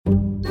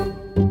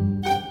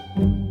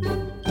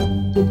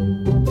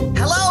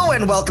Hello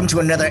and welcome to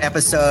another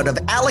episode of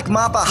Alec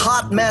Mapa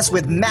Hot Mess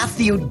with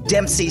Matthew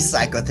Dempsey,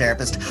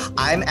 psychotherapist.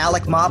 I'm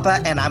Alec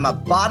Mapa and I'm a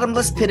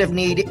bottomless pit of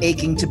need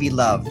aching to be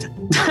loved.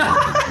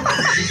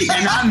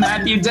 And I'm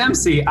Matthew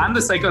Dempsey. I'm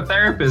the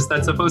psychotherapist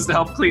that's supposed to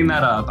help clean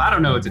that up. I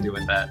don't know what to do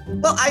with that.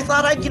 Well, I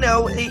thought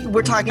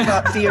we're talking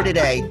about fear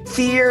today.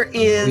 Fear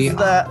is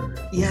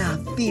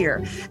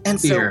fear. And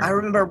Fear. So I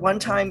remember one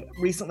time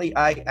recently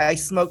I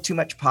smoked too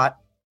much pot.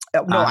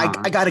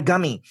 I got a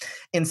gummy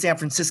in San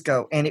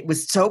Francisco and it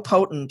was so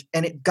potent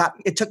and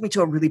it took me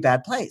to a really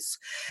bad place.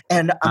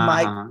 And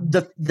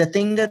the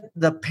thing that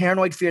the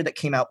paranoid fear that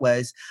came out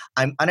was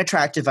I'm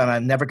unattractive and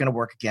I'm never going to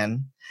work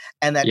again.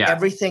 And that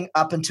everything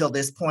up until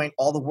this point,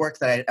 all the work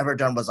that I'd ever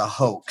done was a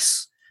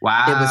hoax.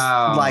 Wow. It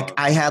was like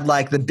I had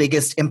like the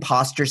biggest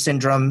imposter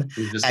syndrome.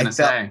 I was just going to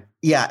say.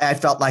 Yeah, I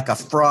felt like a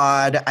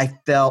fraud. I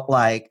felt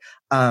like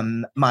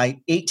my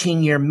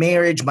 18-year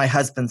marriage, my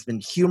husband's been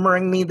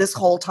humoring me this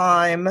whole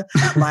time.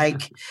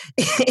 Like,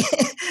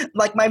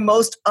 like my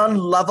most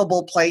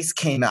unlovable place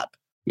came up.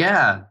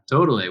 Yeah,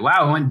 totally.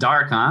 Wow, it went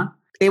dark, huh?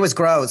 It was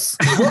gross.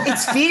 Well,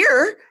 it's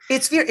fear.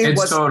 It's fear.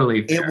 It's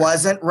totally fear. It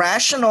wasn't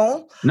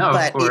rational. No,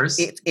 but of course.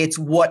 It's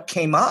what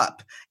came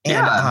up.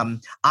 And Yeah.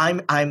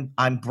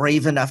 I'm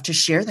brave enough to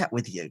share that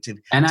with you.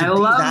 I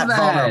love that.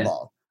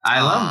 Vulnerable.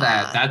 I love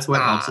that. That's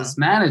what helps us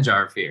manage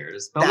our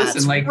fears. But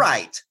listen,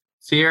 right.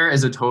 Fear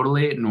is a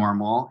totally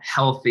normal,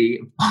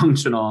 healthy,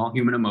 functional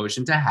human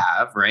emotion to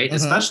have, right? Mm-hmm,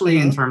 especially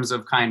in terms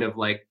of kind of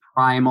like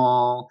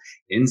primal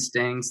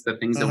instincts, the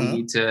things that we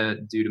need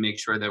to do to make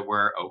sure that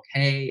we're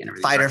okay and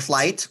everything. Fight or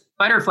flight.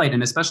 Fight or flight.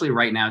 And especially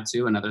right now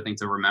too, another thing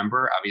to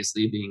remember,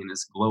 obviously being in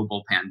this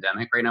global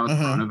pandemic right now with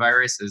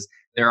coronavirus, is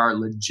there are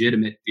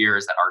legitimate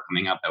fears that are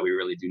coming up that we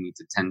really do need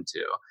to tend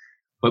to.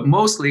 But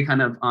mostly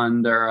kind of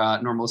under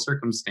normal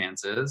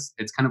circumstances,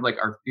 it's kind of like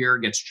our fear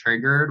gets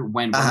triggered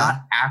when we're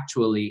not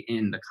actually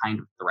in the kind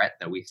of threat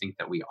that we think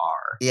that we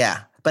are.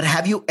 Yeah. But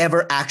have you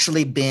ever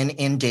actually been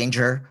in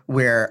danger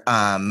where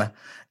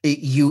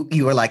you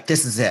were like,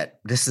 this is it.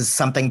 This is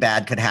something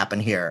bad could happen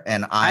here.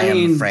 And I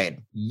am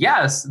afraid.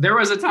 Yes, there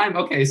was a time.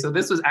 Okay, so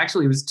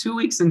it was 2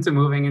 weeks into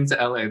moving into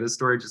LA. This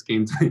story just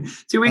came to me.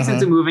 2 weeks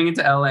into moving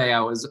into LA, I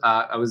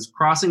was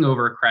crossing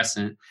over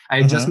Crescent.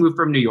 I had just moved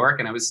from New York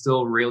and I was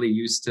still really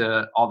used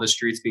to all the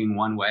streets being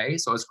one way.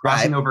 So I was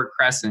crossing over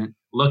Crescent,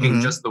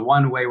 looking just the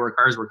one way where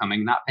cars were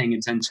coming, not paying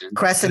attention.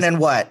 Crescent and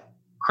what?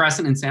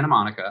 Crescent in Santa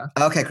Monica.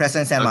 Okay,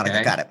 Crescent in Santa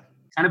Monica. Got it.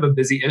 Kind of a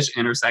busy-ish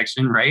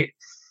intersection, right?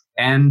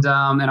 And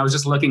I was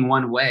just looking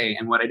one way,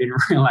 and what I didn't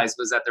realize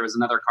was that there was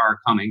another car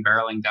coming,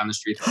 barreling down the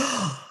street,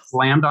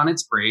 slammed on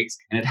its brakes,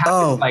 and it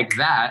happened like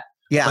that.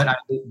 Yeah.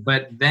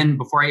 But then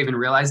before I even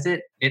realized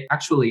it, it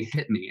actually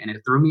hit me, and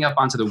it threw me up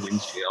onto the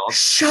windshield.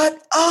 Shut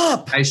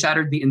up! I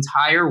shattered the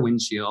entire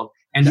windshield.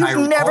 And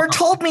You've never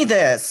told me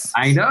this.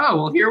 I know.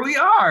 Well, here we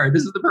are.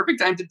 This is the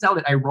perfect time to tell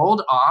it. I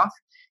rolled off,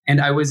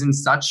 and I was in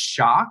such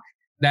shock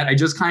that I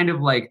just kind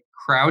of like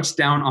crouched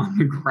down on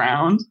the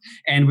ground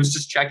and was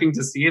just checking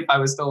to see if I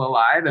was still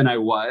alive, and I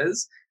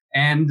was.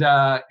 And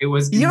it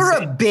was You're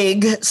insane. A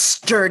big,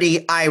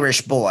 sturdy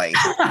Irish boy.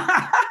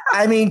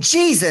 I mean,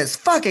 Jesus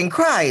fucking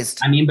Christ.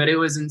 I mean, but it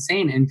was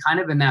insane. And kind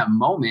of in that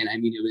moment, I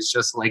mean, it was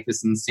just like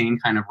this insane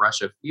kind of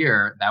rush of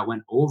fear that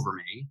went over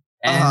me.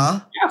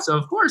 And so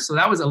of course, so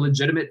that was a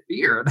legitimate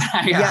fear that I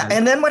had. Yeah,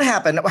 and then what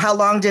happened? How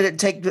long did it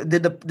take?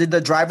 Did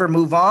the driver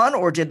move on,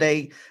 or did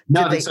they?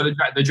 So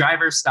the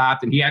driver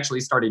stopped, and he actually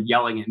started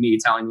yelling at me,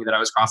 telling me that I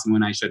was crossing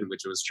when I shouldn't,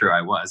 which was true.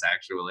 I was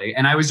actually,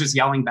 and I was just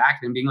yelling back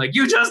at him, being like,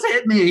 "You just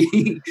hit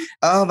me!"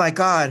 Oh my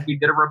God! He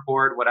did a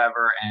report,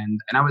 whatever,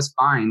 and I was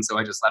fine. So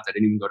I just left. I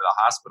didn't even go to the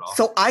hospital.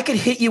 So I could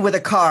hit you with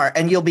a car,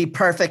 and you'll be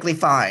perfectly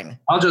fine.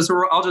 I'll just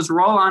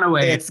roll on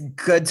away. It's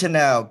good to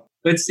know.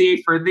 But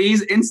see, for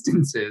these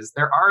instances,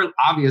 there are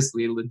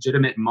obviously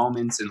legitimate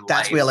moments in life.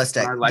 That's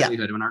realistic. When our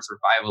livelihood, when our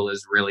survival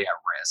is really at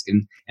risk.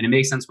 And it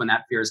makes sense when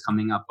that fear is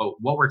coming up. But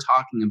what we're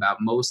talking about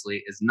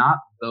mostly is not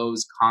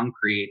those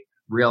concrete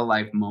real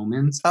life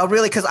moments. Oh,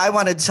 really? Because I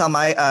wanted to tell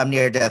my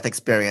near-death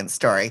experience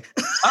story.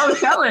 Oh,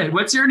 tell it.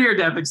 What's your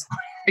near-death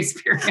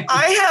experience?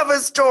 I have a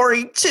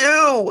story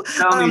too.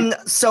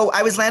 So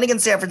I was landing in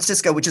San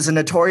Francisco, which is a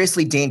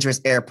notoriously dangerous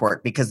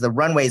airport because the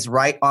runway is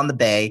right on the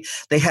bay.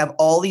 They have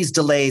all these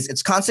delays.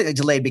 It's constantly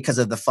delayed because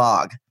of the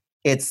fog.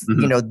 It's,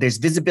 there's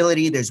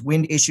visibility, there's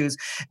wind issues.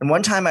 And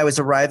one time I was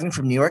arriving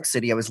from New York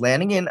City, I was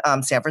landing in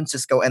San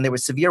Francisco, and there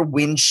was severe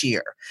wind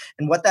shear.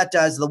 And what that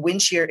does, the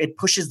wind shear, it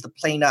pushes the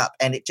plane up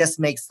and it just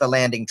makes the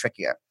landing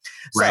trickier.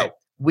 Right. So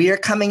we're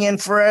coming in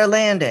for a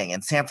landing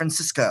in San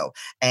Francisco,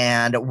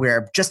 and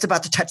we're just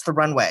about to touch the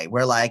runway.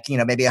 We're like,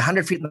 maybe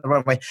 100 feet in the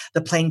runway. The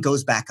plane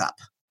goes back up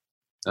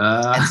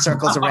and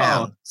circles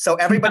around. So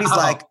everybody's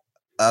like,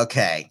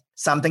 okay,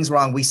 something's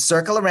wrong. We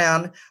circle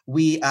around.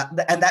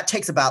 And that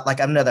takes about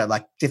another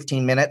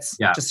 15 minutes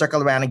to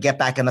circle around and get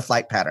back in the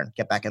flight pattern,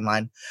 get back in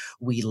line.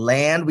 We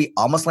land, we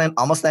almost land,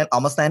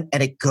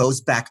 and it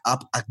goes back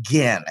up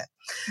again.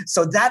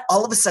 So that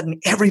all of a sudden,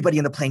 everybody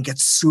in the plane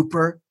gets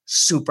super,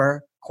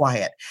 super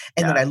quiet.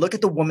 And then I look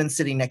at the woman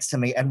sitting next to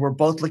me and we're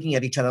both looking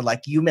at each other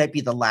like, you may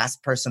be the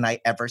last person I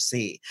ever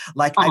see.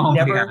 Like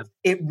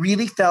it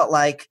really felt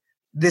like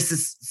this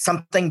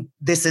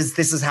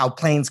is how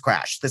planes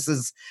crash. This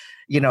is,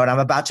 and I'm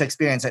about to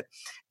experience it.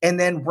 And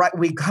then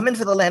we come in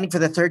for the landing for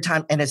the third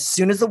time. And as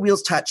soon as the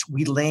wheels touch,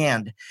 we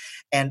land.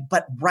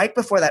 But right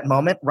before that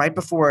moment, right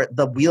before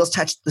the wheels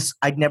touched this,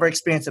 I'd never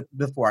experienced it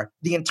before.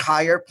 The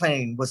entire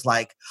plane was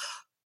like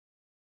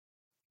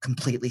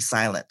completely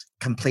silent,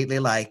 completely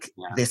like,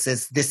 this,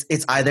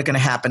 it's either going to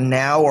happen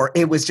now, or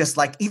it was just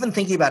like, even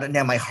thinking about it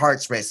now, my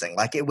heart's racing.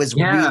 Like it was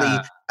really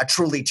a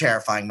truly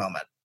terrifying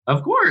moment.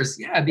 Of course,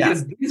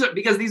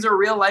 because these are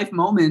real life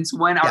moments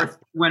when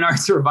our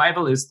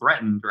survival is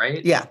threatened,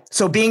 right? Yeah.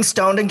 So being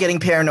stoned and getting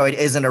paranoid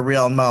isn't a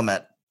real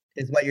moment,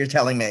 is what you're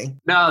telling me.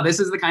 No,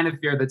 this is the kind of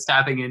fear that's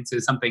tapping into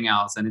something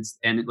else,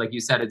 and like you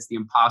said, it's the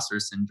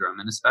imposter syndrome,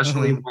 and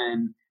especially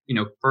when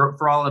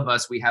for all of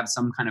us, we have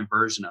some kind of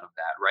version of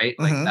that, right?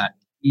 Like that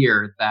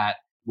fear that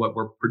what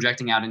we're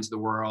projecting out into the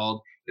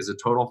world is a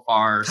total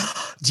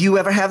farce. Do you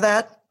ever have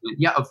that?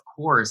 Yeah, of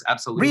course.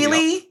 Absolutely.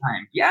 Really?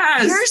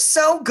 Yes. You're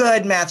so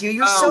good, Matthew.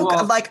 You're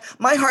good. Like,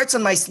 my heart's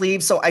on my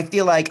sleeve. So I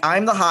feel like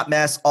I'm the hot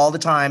mess all the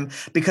time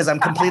because I'm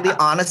completely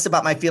honest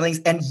about my feelings.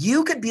 And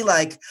you could be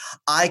like,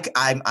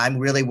 I'm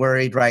really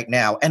worried right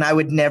now. And I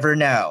would never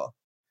know.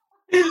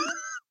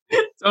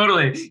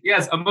 Totally.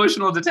 Yes.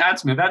 Emotional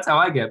detachment. That's how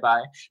I get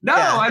by. No,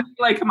 I mean,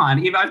 like, come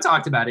on. Even I've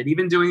talked about it,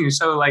 even doing a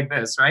show like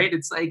this, right?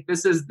 It's like,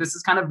 this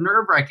is kind of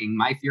nerve wracking.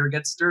 My fear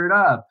gets stirred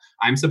up.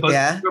 I'm supposed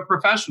to be a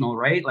professional,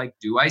 right? Like,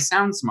 do I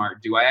sound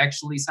smart? Do I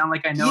actually sound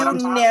like I know what I'm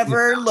talking about? You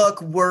never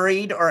look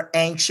worried or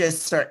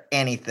anxious or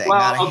anything. Well,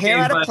 not a hair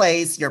out of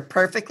place. You're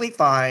perfectly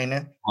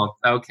fine. Well,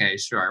 okay,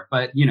 sure.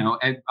 But,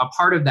 a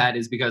part of that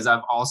is because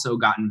I've also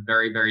gotten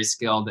very, very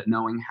skilled at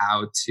knowing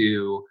how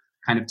to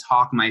kind of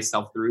talk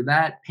myself through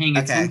that, paying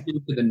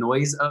attention to the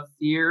noise of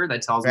fear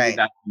that tells me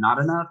that's not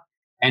enough,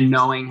 and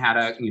knowing how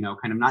to,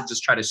 kind of not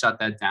just try to shut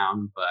that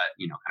down, but,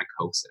 kind of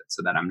coax it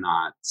so that I'm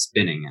not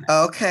spinning in it.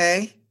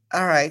 Okay.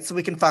 All right. So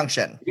we can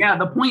function. Yeah.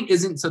 The point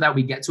isn't so that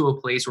we get to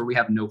a place where we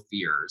have no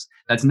fears.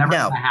 That's never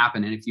going to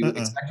happen. And if you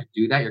expect to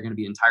do that, you're going to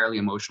be entirely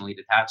emotionally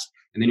detached,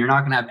 and then you're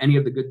not going to have any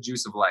of the good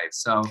juice of life.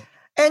 So,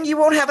 and you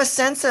won't have a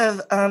sense of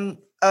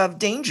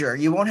danger.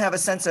 You won't have a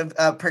sense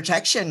of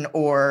protection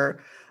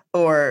or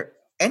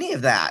any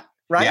of that,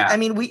 right? Yeah. I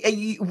mean,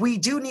 we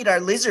do need our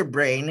lizard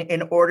brain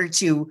in order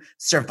to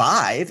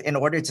survive, in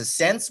order to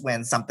sense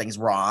when something's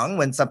wrong,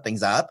 when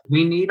something's up.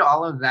 We need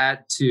all of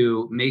that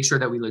to make sure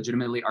that we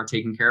legitimately are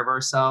taking care of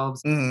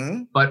ourselves.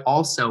 But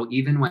also,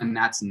 even when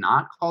that's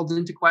not called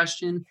into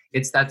question,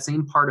 it's that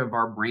same part of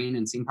our brain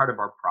and same part of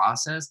our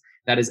process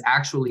that is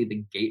actually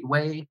the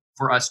gateway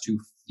for us to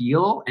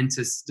feel and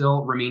to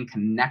still remain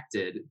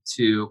connected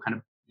to kind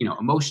of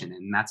emotion.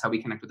 And that's how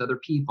we connect with other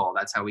people.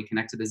 That's how we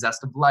connect to the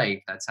zest of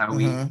life. That's how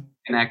we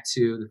connect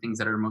to the things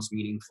that are most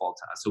meaningful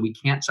to us. So we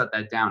can't shut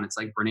that down. It's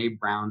like Brene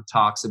Brown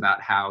talks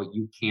about how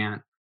you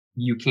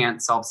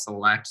can't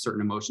self-select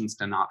certain emotions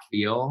to not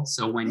feel.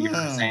 So when you're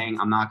saying,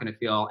 I'm not going to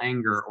feel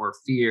anger or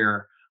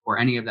fear or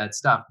any of that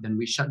stuff, then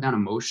we shut down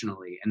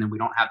emotionally, and then we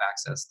don't have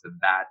access to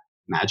that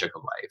magic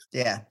of life.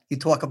 Yeah. You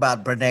talk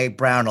about Brene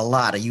Brown a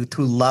lot. Are you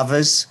two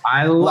lovers?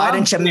 Why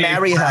didn't you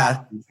marry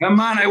her? Come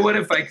on, I would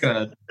if I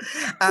could.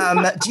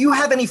 Do you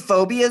have any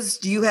phobias?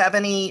 Do you have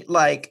any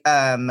like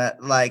I'm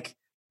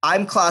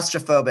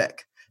claustrophobic.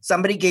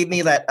 Somebody gave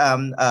me that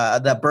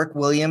the Burke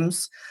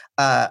Williams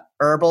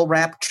herbal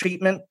wrap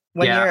treatment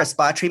one year, a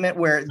spa treatment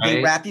where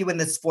they wrap you in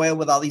this foil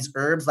with all these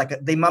herbs, like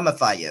they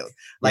mummify you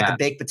like a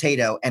baked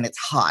potato, and it's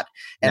hot.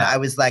 And I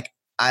was like,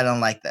 I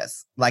don't like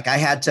this. Like I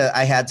had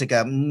to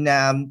go,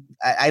 no,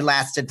 I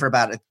lasted for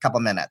about a couple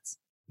minutes.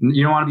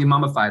 You don't want to be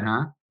mummified,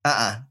 huh?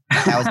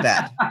 That was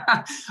bad.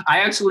 I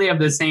actually have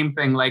the same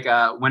thing. Like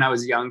when I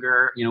was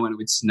younger, when it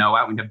would snow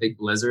out, we'd have big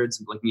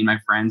blizzards. Like me and my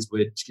friends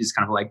would just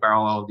kind of like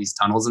barrel all of these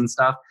tunnels and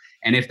stuff.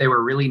 And if they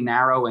were really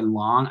narrow and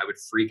long, I would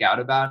freak out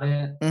about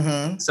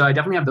it. So I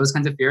definitely have those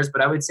kinds of fears.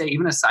 But I would say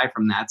even aside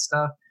from that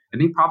stuff, I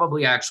think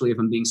probably actually, if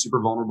I'm being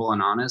super vulnerable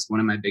and honest, one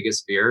of my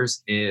biggest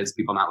fears is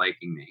people not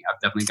liking me.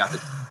 I've definitely got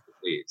the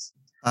please.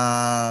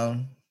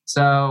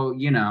 So,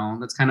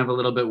 that's kind of a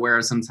little bit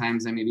where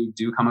sometimes I maybe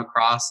do come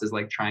across as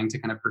like trying to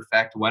kind of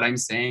perfect what I'm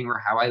saying or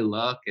how I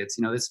look. It's,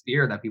 this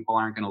fear that people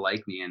aren't going to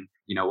like me. And,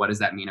 what does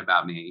that mean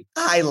about me?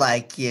 I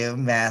like you,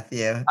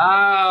 Matthew.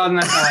 Oh, and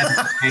that's all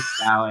I think,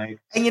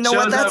 Alex. And you know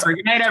what? That's over.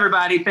 Good night,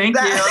 everybody. Thank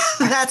you.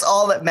 That's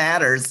all that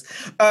matters.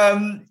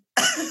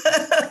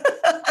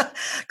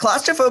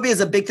 Claustrophobia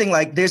is a big thing.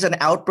 Like there's an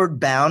outward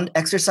bound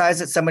exercise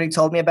that somebody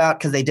told me about,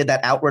 because they did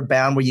that outward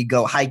bound where you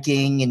go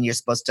hiking and you're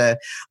supposed to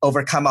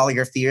overcome all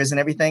your fears and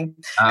everything.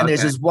 And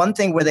there's this one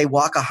thing where they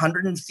walk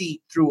 100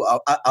 feet through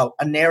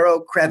a narrow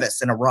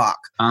crevice in a rock.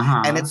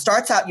 And it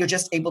starts out, you're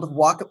just able to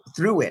walk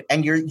through it,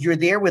 and you're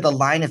there with a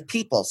line of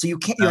people. So you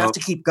have to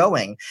keep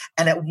going.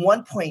 And at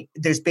one point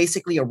there's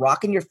basically a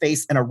rock in your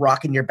face and a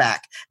rock in your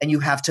back, and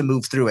you have to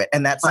move through it.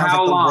 And that sounds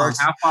like the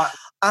worst.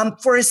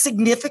 For a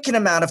significant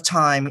amount of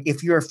time,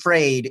 if you're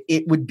afraid,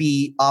 it would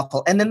be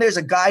awful. And then there's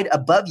a guide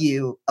above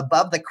you,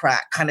 above the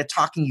crack, kind of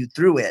talking you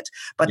through it.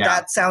 But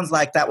that sounds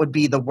like that would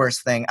be the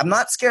worst thing. I'm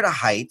not scared of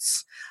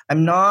heights.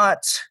 I'm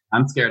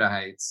scared of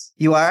heights.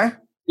 You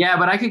are? Yeah,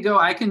 but I could go.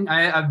 I've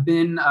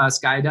been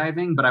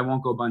skydiving, but I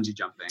won't go bungee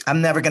jumping.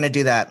 I'm never going to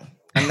do that.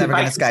 I'm never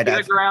going to skydive. If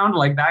I the ground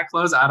like that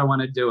close, I don't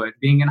want to do it.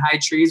 Being in high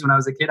trees when I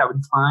was a kid, I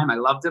would climb. I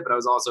loved it, but I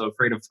was also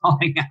afraid of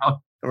falling out.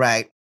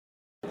 Right.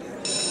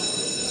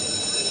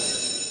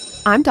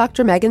 I'm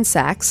Dr. Megan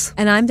Sachs.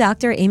 And I'm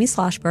Dr. Amy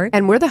Schlossberg.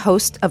 And we're the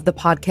host of the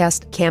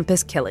podcast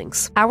Campus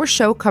Killings. Our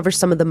show covers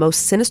some of the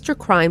most sinister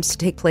crimes to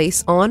take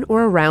place on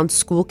or around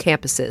school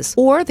campuses,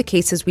 or the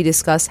cases we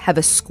discuss have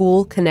a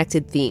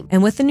school-connected theme.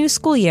 And with the new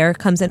school year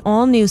comes an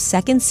all-new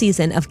second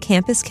season of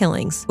Campus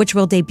Killings, which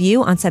will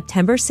debut on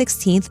September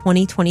 16th,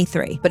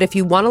 2023. But if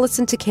you want to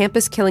listen to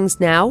Campus Killings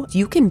now,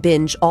 you can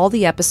binge all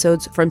the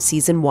episodes from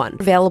season 1.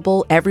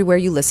 Available everywhere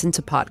you listen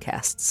to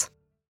podcasts.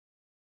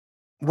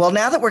 Well,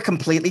 now that we're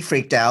completely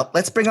freaked out,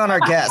 let's bring on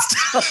our guest.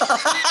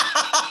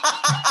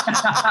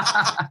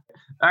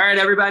 All right,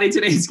 everybody.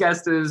 Today's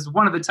guest is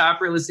one of the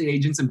top real estate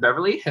agents in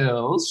Beverly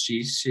Hills,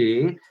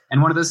 she,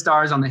 and one of the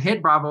stars on the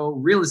hit Bravo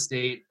real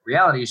estate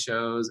reality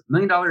shows,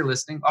 $1 Million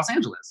Listing, Los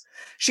Angeles.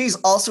 She's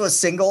also a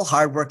single,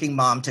 hardworking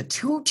mom to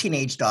 2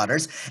 teenage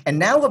daughters, and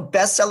now a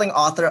best-selling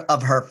author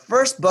of her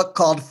first book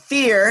called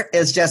Fear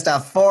is Just a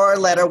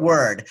 4-Letter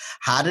Word,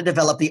 How to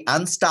Develop the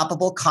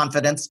Unstoppable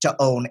Confidence to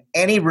Own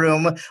Any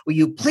Room. Will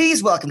you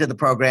please welcome to the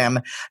program,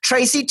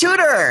 Tracy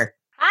Tudor?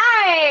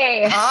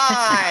 Hi.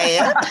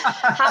 Hi.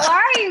 How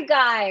are you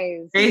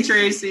guys? Hey,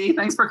 Tracy.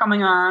 Thanks for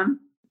coming on.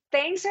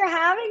 Thanks for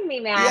having me,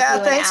 Matthew.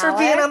 Yeah, thanks for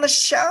being on the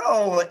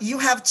show. You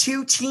have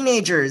 2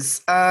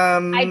 teenagers.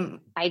 I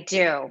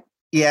do.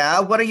 Yeah.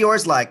 What are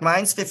yours like?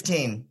 Mine's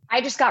 15.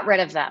 I just got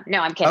rid of them. No,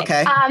 I'm kidding.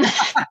 Okay.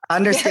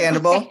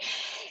 Understandable.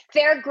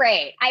 They're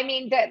great. I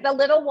mean, the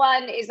little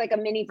one is like a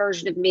mini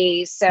version of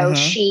me. So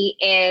she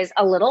is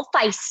a little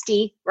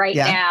feisty right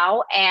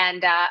now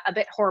and a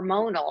bit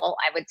hormonal,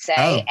 I would say.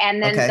 Oh,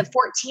 and then the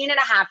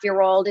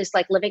 14-and-a-half-year-old is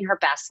like living her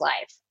best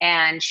life.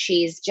 And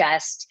she's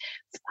just,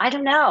 I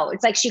don't know.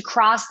 It's like she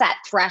crossed that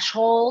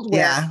threshold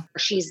where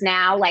she's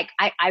now like,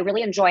 I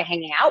really enjoy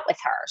hanging out with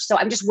her. So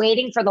I'm just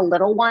waiting for the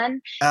little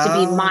one to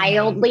be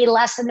mildly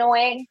less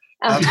annoying.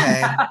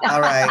 Okay. All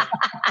right.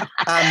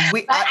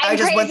 I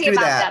just went through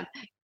that.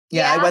 Them.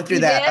 Yeah, I went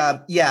through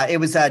that. It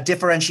was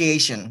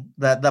differentiation,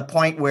 the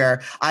point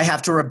where I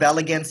have to rebel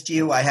against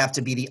you. I have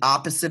to be the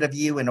opposite of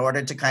you in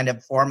order to kind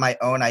of form my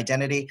own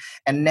identity.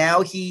 And now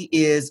he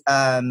is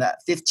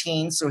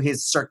 15, so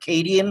his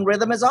circadian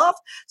rhythm is off.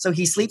 So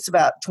he sleeps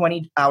about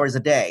 20 hours a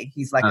day.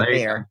 He's like a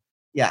bear.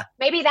 Yeah.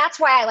 Maybe that's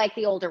why I like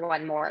the older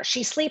one more.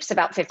 She sleeps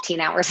about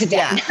 15 hours a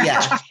day.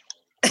 Yeah.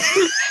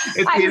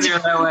 It's easier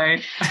that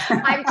way.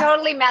 I'm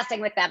totally messing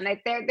with them.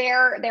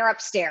 They're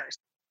upstairs.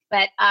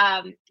 But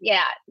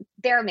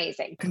they're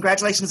amazing.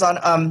 Congratulations on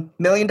 $1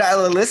 Million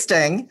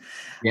Listing.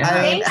 Yeah.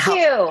 Thank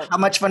you. How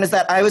much fun is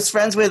that? I was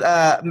friends with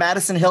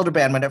Madison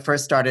Hildebrand when it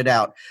first started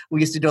out. We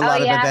used to do a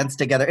lot of events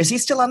together. Is he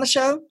still on the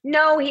show?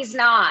 No, he's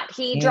not.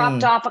 He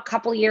dropped off a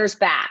couple years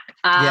back.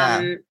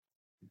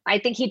 I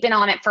think he'd been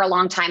on it for a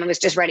long time and was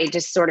just ready to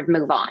sort of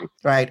move on.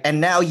 Right. And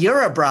now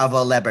you're a Bravo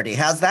celebrity.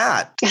 How's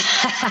that?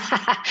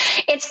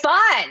 It's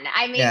fun.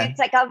 I mean,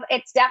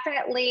 it's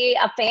definitely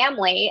a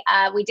family.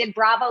 We did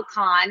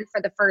BravoCon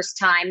for the first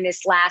time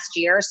this last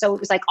year. So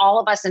it was like all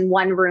of us in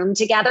one room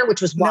together,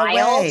 which was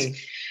wild. Way.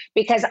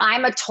 Because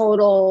I'm a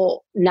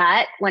total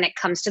nut when it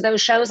comes to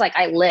those shows. Like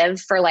I live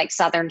for like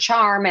Southern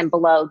Charm and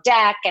Below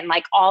Deck and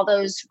like all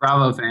those.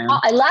 Bravo fan.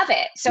 I love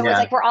it. So it's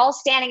like we're all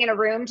standing in a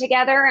room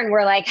together and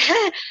we're like,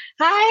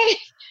 hi,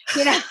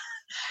 you know.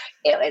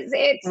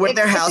 Were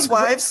there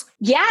housewives?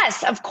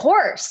 Yes, of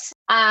course.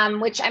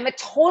 Which I'm a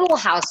total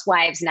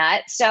housewives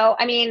nut. So,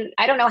 I mean,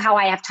 I don't know how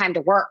I have time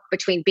to work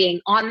between being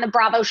on the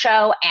Bravo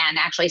show and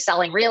actually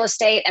selling real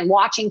estate and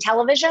watching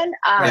television.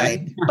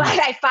 Right. But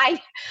I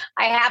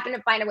happen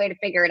to find a way to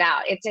figure it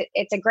out.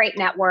 It's a great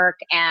network.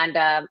 And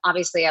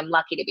obviously I'm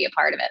lucky to be a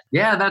part of it.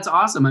 Yeah, that's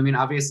awesome. I mean,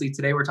 obviously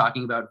today we're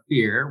talking about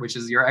fear, which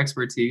is your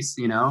expertise,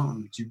 you know,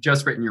 which you've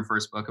just written your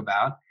first book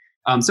about.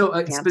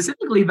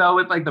 Specifically though,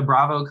 with like the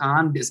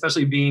BravoCon,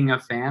 especially being a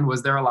fan,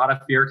 was there a lot of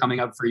fear coming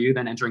up for you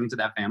then entering into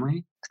that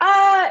family?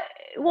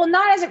 Well,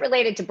 not as it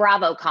related to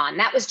BravoCon.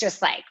 That was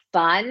just like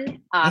fun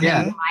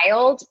and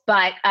wild.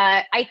 But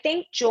I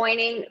think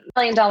joining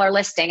 $1 Million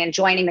Listing and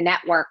joining the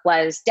network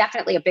was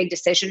definitely a big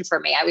decision for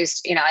me.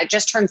 I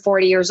just turned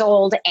 40 years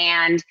old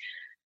and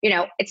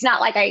it's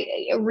not like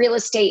real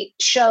estate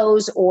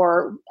shows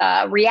or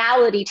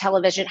reality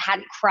television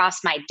hadn't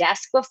crossed my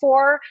desk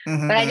before,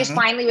 but I just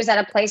finally was at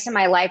a place in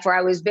my life where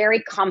I was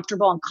very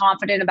comfortable and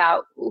confident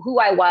about who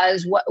I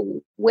was,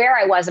 where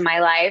I was in my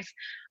life,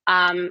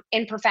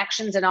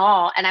 imperfections and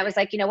all. And I was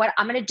like, you know what,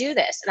 I'm going to do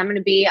this and I'm going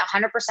to be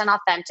 100%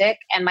 authentic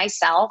and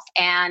myself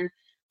and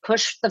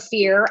push the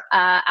fear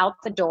out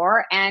the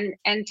door and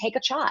take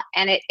a shot.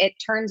 And it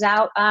turns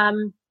out,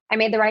 I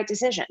made the right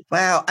decision.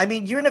 Wow. I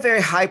mean, you're in a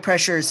very high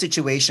pressure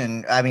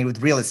situation. I mean,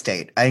 with real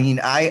estate. I mean,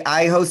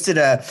 I host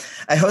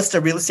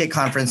a real estate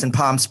conference in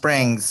Palm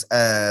Springs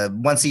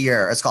once a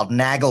year. It's called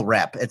NAGL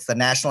Rep. It's the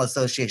National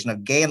Association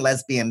of Gay and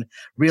Lesbian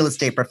Real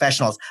Estate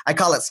Professionals. I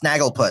call it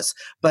Snagglepuss.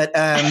 But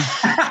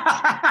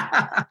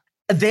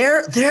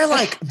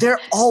they're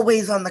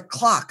always on the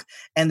clock,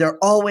 and they're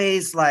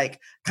always like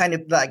kind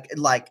of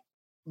like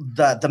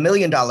the $1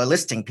 million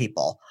listing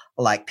people,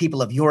 like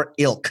people of your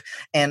ilk.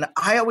 And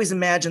I always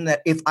imagine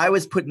that if I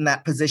was put in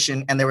that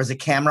position and there was a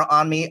camera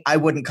on me, I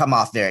wouldn't come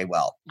off very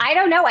well. I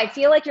don't know. I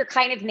feel like you're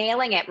kind of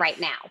nailing it right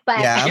now. But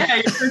yeah,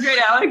 you're so great,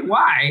 Alec.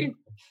 Why?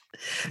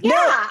 No,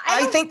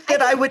 I think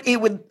that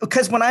it would,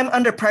 because when I'm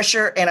under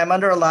pressure and I'm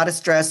under a lot of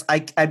stress,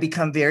 I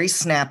become very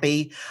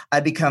snappy.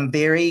 I become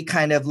very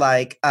kind of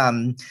like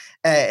kind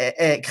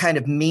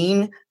of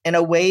mean in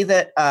a way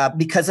that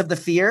because of the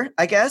fear,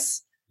 I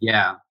guess.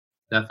 Yeah,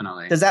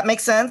 definitely. Does that make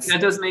sense? That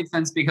does make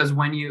sense, because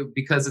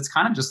because it's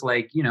kind of just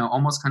like,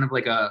 almost kind of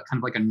like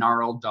a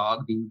gnarled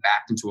dog being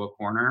backed into a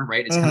corner,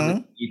 right? It's kind of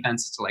like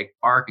defense to like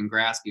bark and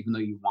grasp, even though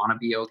you want to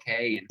be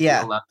okay. And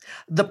feel up.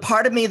 The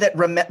part of me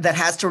that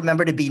has to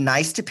remember to be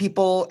nice to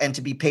people and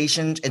to be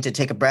patient and to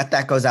take a breath,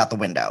 that goes out the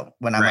window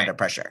when I'm under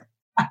pressure.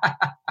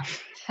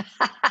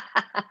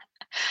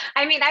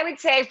 I mean, I would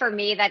say for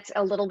me, that's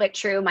a little bit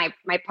true. My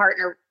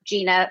partner,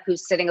 Gina,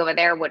 who's sitting over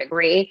there, would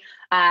agree.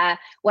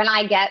 When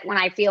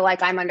I feel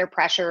like I'm under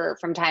pressure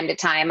from time to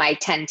time, I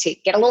tend to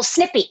get a little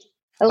snippy,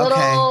 a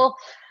little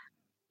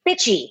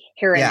bitchy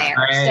here and there.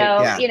 Right.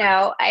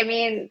 So, I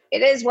mean,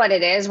 it is what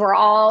it is. We're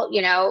all,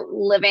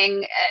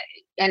 living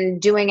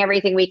and doing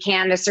everything we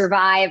can to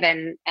survive.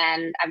 And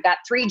I've got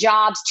 3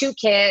 jobs, 2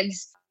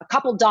 kids, a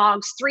couple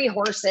dogs, 3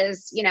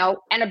 horses,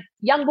 and a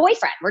young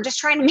boyfriend. We're just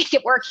trying to make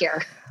it work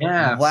here.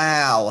 Yeah.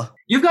 Wow.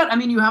 You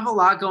have a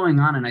lot going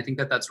on, and I think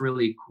that that's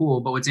really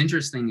cool. But what's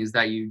interesting is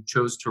that you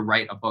chose to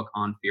write a book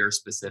on fear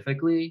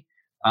specifically.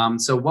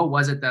 So what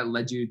was it that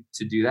led you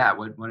to do that?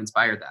 What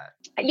inspired that?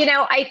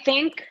 I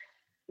think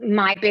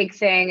my big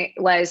thing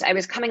was I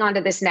was coming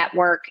onto this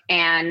network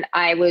and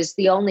I was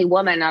the only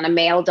woman on a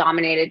male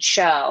dominated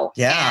show.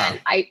 Yeah.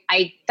 And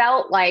I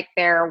felt like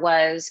there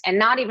was, and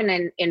not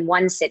even in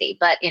one city,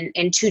 but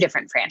in 2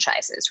 different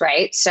franchises,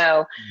 right?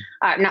 So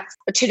not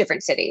 2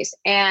 different cities.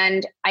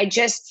 And I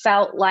just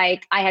felt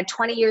like I had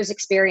 20 years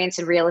experience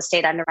in real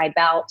estate under my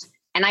belt.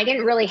 And I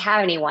didn't really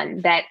have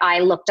anyone that I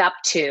looked up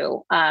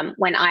to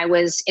when I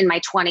was in my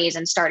 20s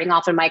and starting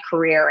off in my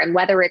career. And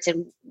whether it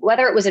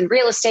was in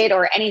real estate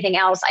or anything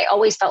else, I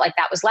always felt like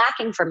that was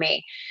lacking for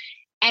me.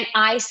 And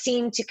I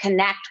seemed to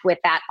connect with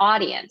that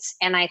audience.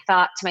 And I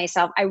thought to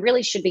myself, I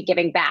really should be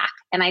giving back,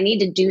 and I need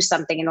to do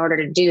something in order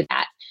to do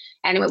that.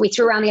 And we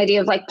threw around the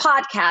idea of like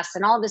podcasts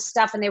and all this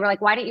stuff. And they were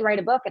like, why don't you write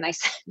a book? And I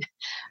said,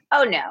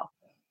 oh no,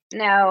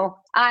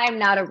 I'm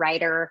not a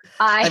writer.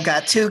 I've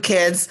got 2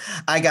 kids.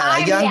 I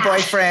got a young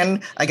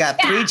boyfriend. I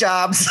got 3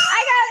 jobs.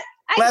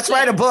 Let's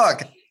write a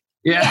book.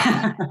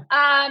 Yeah.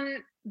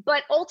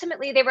 But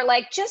ultimately they were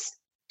like, just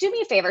do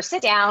me a favor,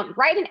 sit down,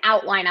 write an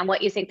outline on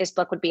what you think this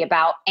book would be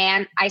about.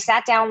 And I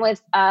sat down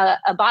with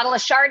a bottle of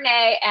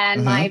Chardonnay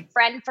and my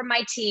friend from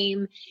my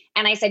team.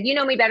 And I said, you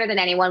know me better than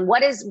anyone.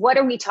 What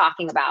are we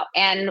talking about?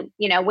 And,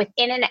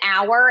 within an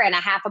hour and a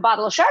half a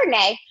bottle of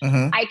Chardonnay,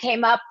 I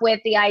came up with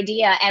the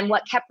idea. And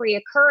what kept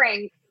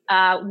reoccurring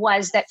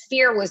was that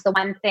fear was the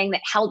one thing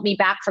that held me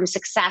back from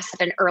success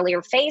at an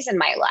earlier phase in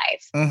my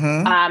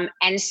life.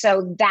 And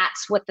so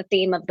that's what the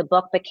theme of the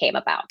book became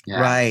about. Yeah.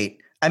 Right.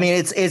 I mean,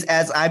 it's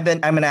as I'm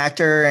an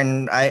actor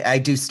and I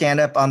do stand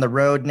up on the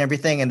road and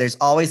everything. And there's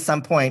always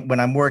some point when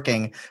I'm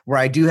working where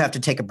I do have to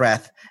take a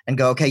breath and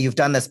go, okay, you've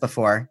done this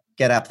before,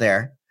 get up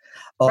there.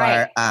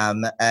 Or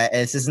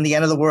this isn't the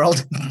end of the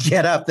world,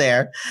 get up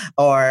there.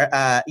 Or,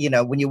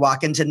 when you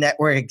walk into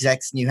network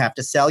execs and you have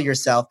to sell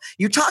yourself,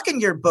 you talk in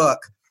your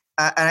book.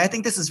 And I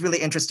think this is really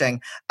interesting.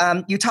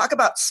 You talk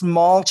about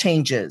small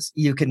changes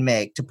you can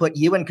make to put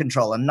you in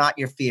control and not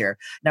your fear.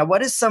 Now,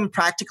 what is some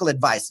practical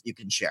advice that you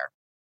can share?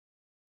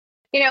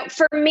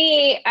 For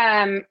me,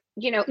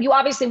 you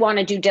obviously want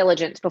to do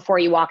diligence before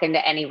you walk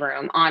into any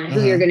room on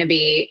who you're going to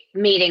be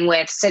meeting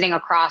with, sitting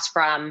across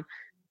from,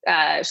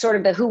 sort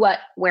of the who, what,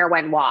 where,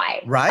 when,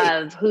 why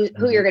of who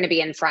you're going to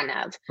be in front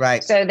of.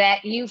 Right. So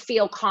that you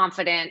feel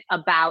confident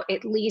about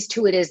at least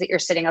who it is that you're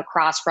sitting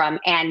across from,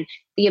 and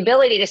the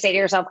ability to say to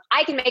yourself,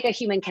 I can make a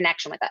human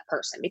connection with that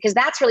person, because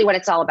that's really what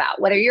it's all about.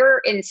 Whether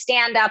you're in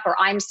stand-up or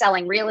I'm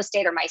selling real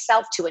estate or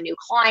myself to a new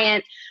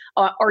client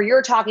or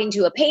you're talking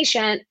to a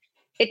patient,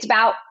 it's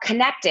about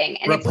connecting.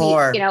 And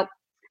rapport.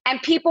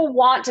 And people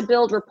want to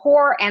build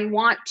rapport and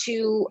want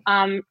to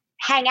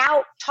hang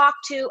out, talk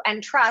to,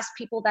 and trust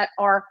people that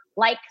are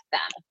like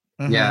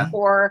them. Yeah.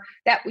 Or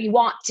that we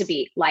want to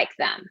be like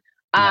them.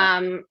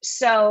 Yeah.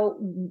 So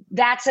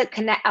that's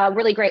a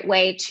really great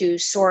way to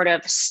sort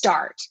of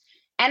start.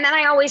 And then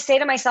I always say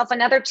to myself,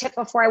 another tip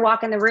before I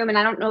walk in the room, and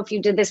I don't know if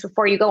you did this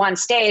before you go on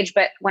stage,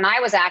 but when I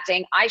was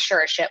acting, I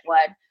sure as shit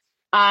would.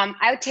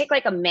 I would take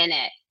like a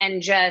minute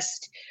and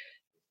just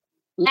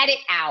let it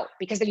out,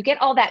 because you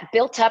get all that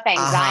built up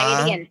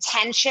anxiety and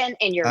tension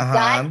in your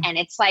gut. And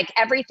it's like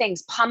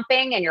everything's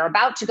pumping and you're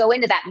about to go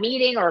into that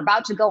meeting or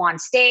about to go on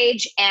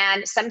stage.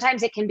 And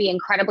sometimes it can be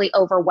incredibly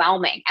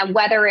overwhelming. And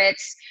whether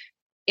it's,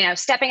 you know,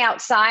 stepping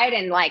outside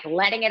and like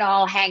letting it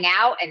all hang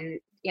out and,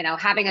 you know,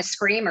 having a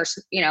scream, or,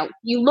 you know,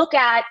 you look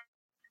at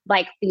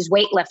like these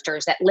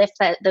weightlifters that lift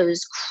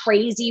those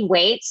crazy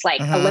weights, like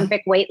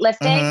Olympic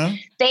weightlifting,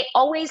 they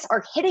always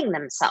are hitting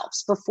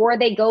themselves before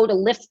they go to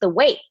lift the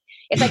weight.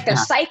 It's like they're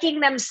psyching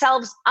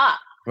themselves up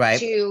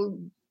to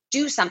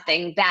do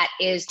something that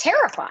is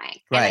terrifying.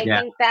 And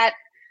I think that,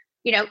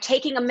 you know,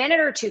 taking a minute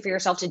or two for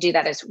yourself to do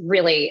that is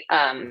really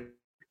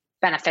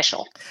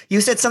beneficial. You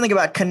said something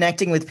about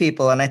connecting with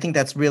people, and I think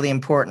that's really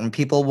important.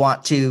 People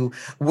want to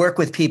work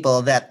with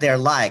people that they're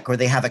like, or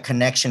they have a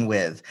connection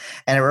with.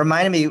 And it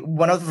reminded me,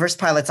 one of the first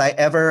pilots I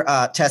ever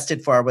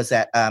tested for was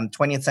at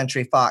 20th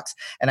Century Fox.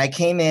 And I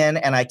came in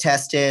and I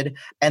tested,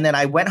 and then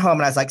I went home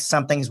and I was like,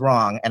 something's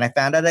wrong. And I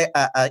found out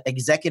an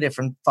executive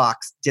from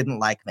Fox didn't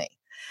like me.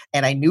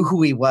 And I knew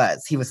who he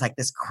was. He was like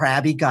this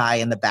crabby guy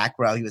in the back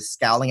row. He was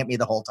scowling at me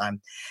the whole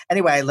time.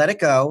 Anyway, I let it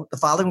go. The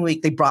following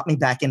week, they brought me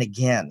back in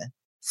again.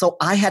 So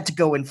I had to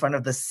go in front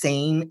of the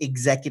same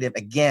executive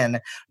again,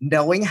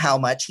 knowing how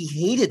much he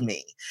hated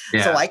me.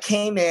 Yeah. So I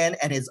came in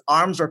and his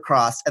arms were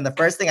crossed. And the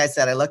first thing I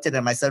said, I looked at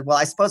him, I said, well,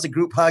 I suppose a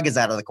group hug is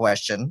out of the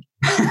question.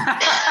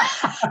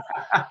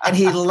 And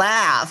he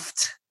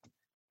laughed.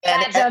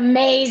 That's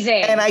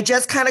amazing. And I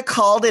just kind of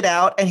called it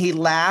out, and he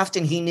laughed,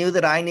 and he knew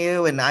that I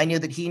knew, and I knew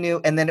that he knew.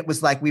 And then it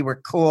was like we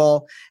were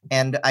cool,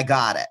 and I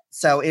got it.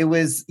 So it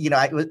was, you know,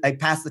 I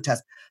passed the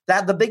test.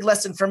 That the big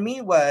lesson for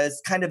me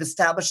was kind of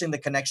establishing the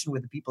connection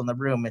with the people in the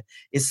room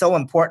is so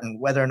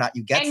important, whether or not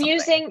you get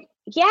something.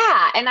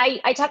 And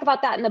I talk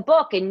about that in the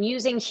book, and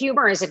using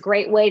humor is a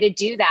great way to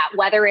do that,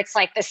 whether it's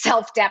like the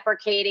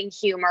self-deprecating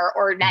humor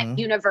or that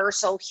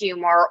universal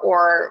humor,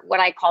 or what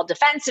I call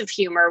defensive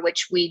humor,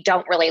 which we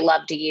don't really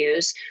love to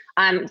use.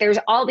 There's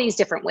all these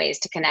different ways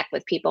to connect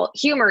with people.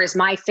 Humor is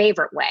my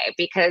favorite way,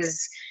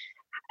 because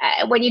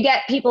when you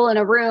get people in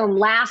a room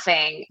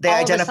laughing, they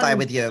identify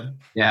with you.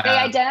 Yeah. They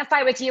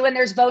identify with you, and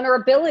there's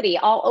vulnerability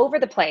all over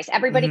the place.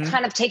 Everybody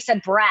kind of takes a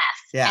breath,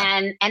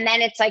 and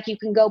then it's like you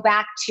can go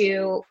back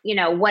to, you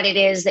know, what it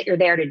is that you're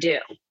there to do.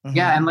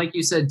 Yeah. And like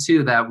you said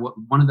too, that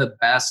one of the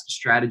best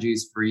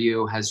strategies for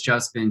you has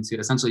just been to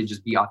essentially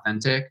just be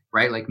authentic,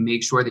 right? Like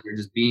make sure that you're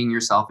just being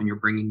yourself and you're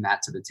bringing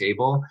that to the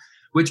table,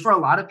 which for a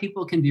lot of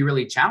people can be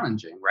really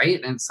challenging, right?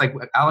 And it's like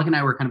Alec and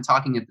I were kind of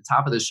talking at the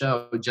top of the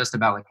show just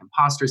about like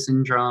imposter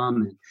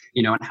syndrome, and,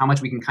 you know, and how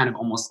much we can kind of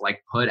almost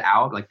like put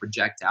out, like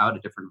project out a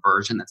different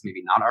version that's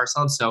maybe not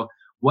ourselves. So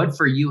what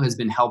for you has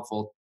been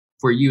helpful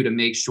for you to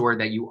make sure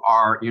that you're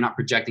not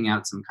projecting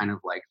out some kind of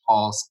like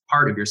false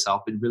part of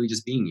yourself, but really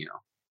just being you?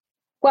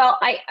 Well,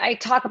 I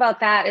talk about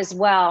that as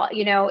well.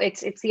 You know,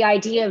 it's the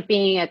idea of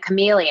being a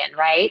chameleon,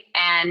 right?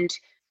 And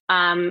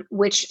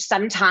which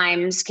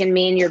sometimes can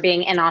mean you're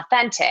being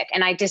inauthentic.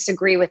 And I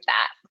disagree with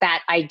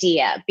that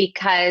idea,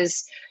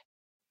 because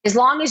as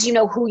long as you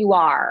know who you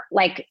are,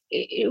 like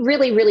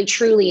really, really,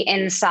 truly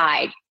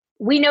inside,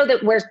 we know that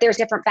there's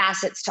different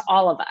facets to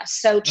all of us.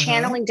 So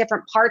channeling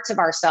different parts of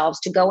ourselves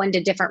to go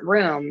into different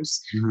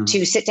rooms,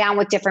 to sit down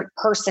with different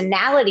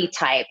personality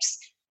types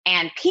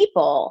and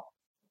people,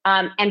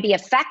 and be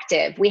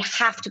effective, we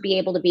have to be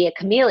able to be a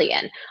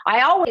chameleon. I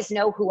always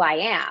know who I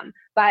am,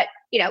 but,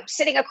 you know,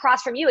 sitting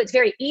across from you, it's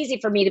very easy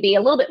for me to be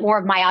a little bit more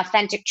of my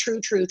authentic, true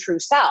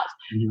self.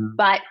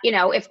 But, you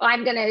know, if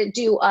I'm going to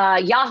do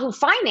Yahoo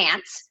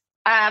Finance,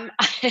 I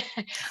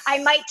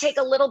might take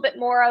a little bit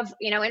more of,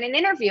 you know, in an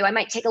interview, I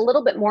might take a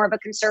little bit more of a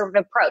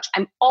conservative approach.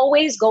 I'm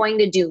always going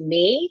to do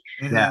me,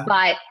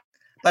 but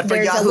for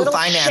Yahoo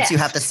Finance, shift. You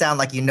have to sound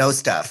like you know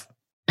stuff.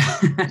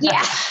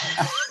 Yeah.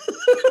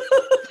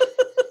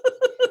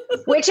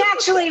 Which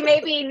actually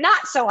maybe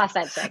not so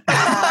authentic.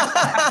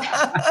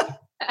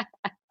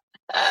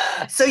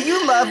 So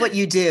you love what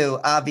you do,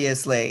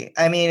 obviously.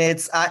 I mean,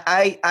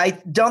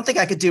 I don't think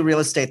I could do real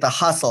estate. The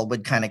hustle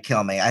would kind of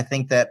kill me. I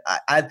think that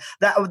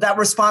that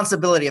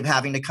responsibility of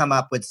having to come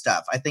up with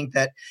stuff. I think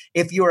that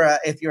if you're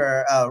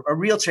a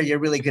realtor, you're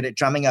really good at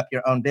drumming up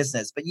your own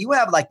business. But you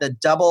have like the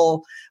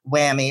double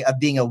whammy of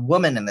being a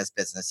woman in this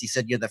business. You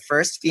said you're the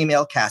first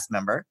female cast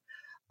member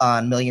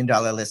on $1 Million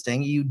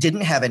Listing. You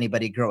didn't have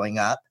anybody growing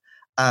up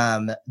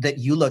that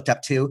you looked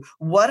up to.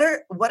 What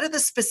are the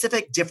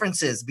specific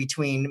differences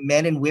between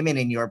men and women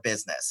in your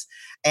business?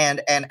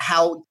 And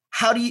how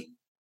do you,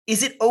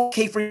 is it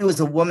okay for you as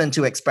a woman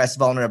to express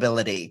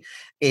vulnerability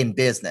in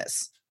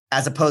business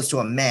as opposed to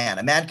a man?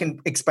 A man can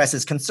express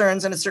his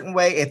concerns in a certain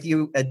way. If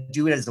you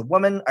do it as a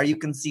woman, are you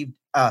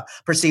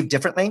perceived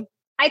differently?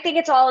 I think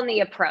it's all in the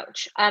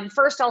approach.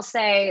 First, I'll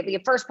say the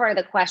first part of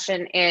the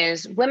question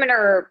is women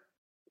are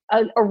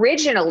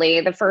originally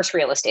the first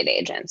real estate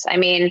agents. I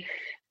mean,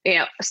 you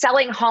know,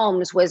 selling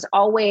homes was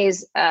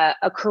always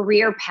a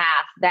career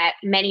path that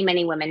many,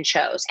 many women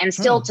chose. And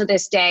still to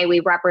this day,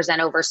 we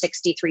represent over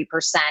 63%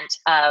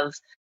 of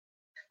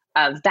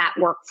that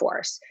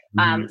workforce.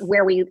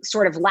 Where we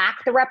sort of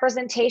lack the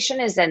representation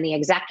is in the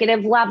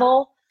executive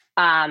level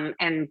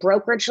and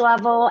brokerage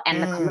level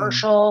and the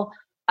commercial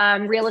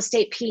real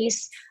estate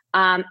piece.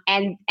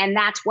 And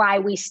that's why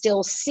we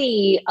still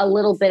see a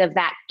little bit of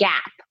that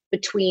gap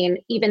between,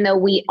 even though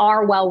we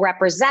are well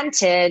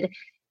represented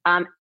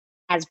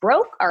as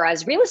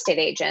as real estate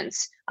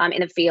agents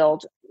in the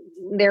field,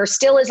 there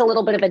still is a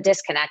little bit of a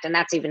disconnect, and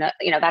that's even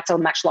that's a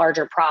much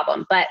larger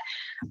problem. But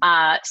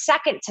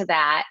second to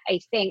that, I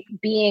think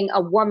being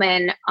a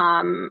woman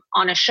on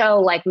a show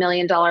like $1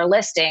 Million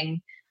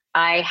Listing,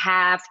 I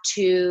have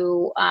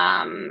to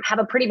have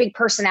a pretty big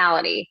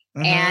personality,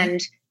 and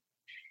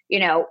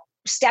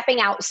stepping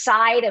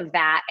outside of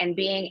that and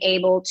being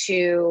able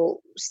to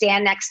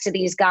stand next to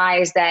these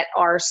guys that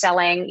are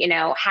selling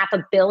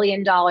 $500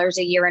 million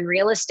a year in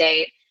real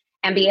estate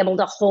and be able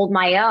to hold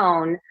my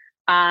own.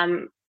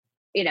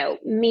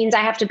 Means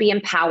I have to be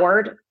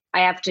empowered.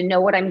 I have to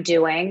know what I'm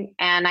doing,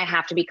 and I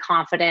have to be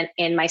confident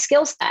in my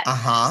skill set.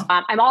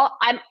 I'm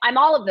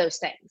all of those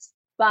things,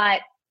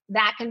 but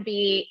that can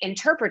be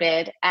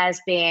interpreted as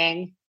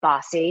being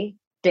bossy,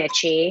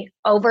 bitchy,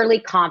 overly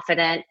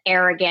confident,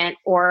 arrogant,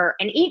 or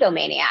an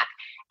egomaniac.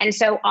 And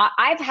so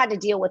I've had to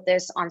deal with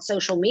this on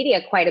social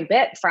media quite a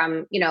bit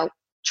from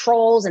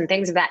trolls and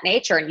things of that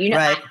nature. And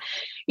right.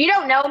 You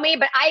don't know me,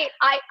 but I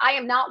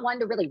am not one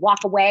to really walk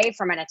away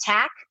from an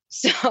attack.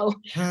 So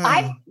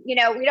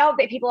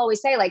people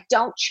always say, like,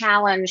 don't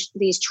challenge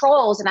these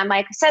trolls. And I'm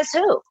like, says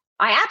who?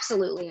 I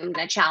absolutely am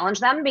going to challenge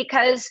them,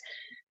 because,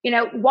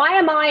 why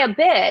am I a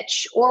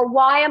bitch, or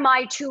why am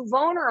I too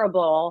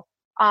vulnerable?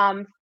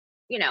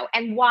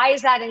 And why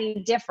is that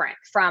any different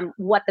from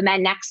what the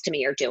men next to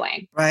me are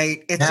doing?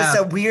 Right. It's just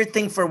a weird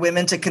thing for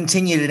women to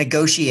continue to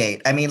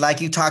negotiate. I mean,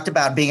 like you talked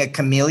about being a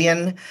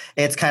chameleon.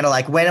 It's kind of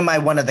like, when am I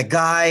one of the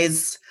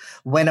guys?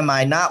 When am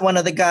I not one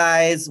of the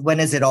guys? When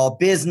is it all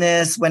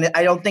business?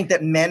 I don't think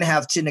that men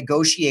have to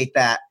negotiate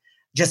that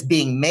just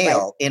being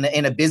male in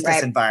a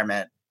business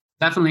environment.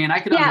 Definitely. And I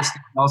could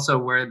understand also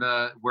where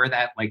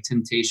that like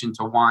temptation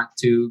to want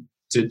to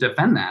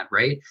defend that,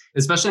 right?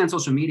 Especially on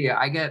social media.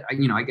 I get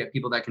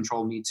people that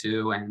control me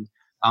too. And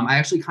I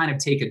actually kind of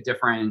take a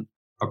different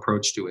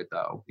approach to it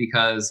though,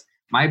 because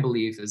my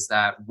belief is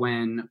that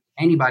when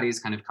anybody is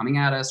kind of coming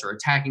at us or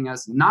attacking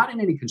us, not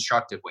in any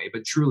constructive way,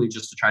 but truly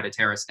just to try to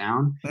tear us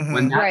down,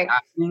 when that's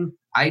happening,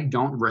 I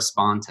don't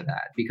respond to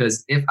that,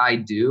 because if I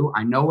do,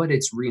 I know what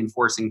it's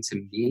reinforcing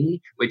to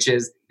me, which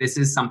is this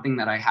is something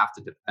that I have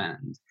to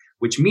defend,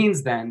 which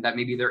means then that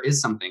maybe there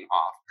is something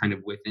off kind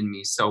of within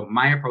me. So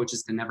my approach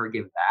is to never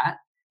give that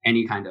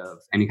any kind of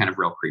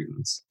real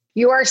credence.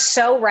 You are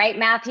so right,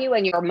 Matthew,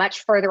 and you're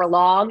much further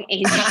along.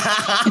 You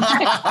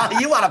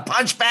want to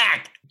punch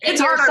back. It's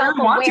hard. I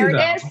really want to,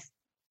 though.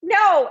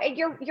 No,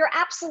 you're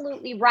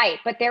absolutely right.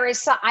 But there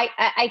is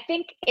I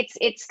think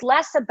it's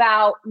less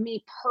about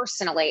me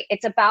personally.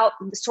 It's about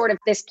sort of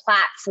this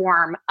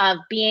platform of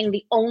being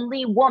the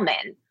only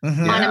woman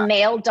on a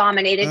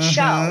male-dominated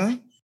show.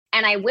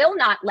 And I will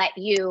not let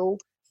you,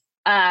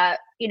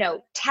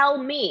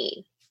 tell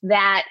me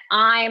that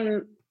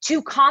I'm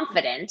too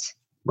confident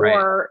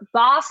or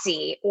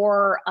bossy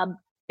or a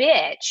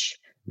bitch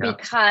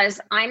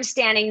because I'm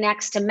standing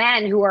next to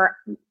men who are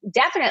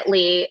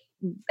definitely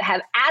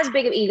have as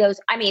big of egos.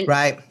 I mean,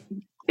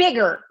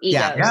 bigger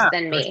egos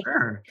than me.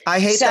 Sure. I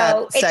hate that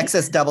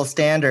sexist double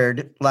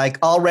standard.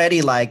 Like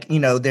already, they're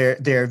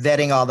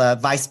vetting all the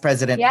vice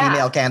president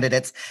female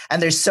candidates,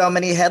 and there's so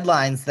many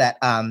headlines that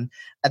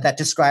that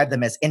describe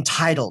them as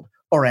entitled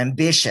or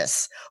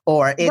ambitious,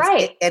 or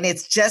and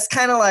it's just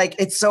kind of like,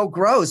 it's so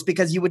gross,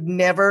 because you would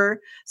never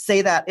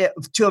say that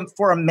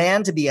for a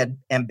man to be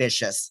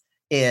ambitious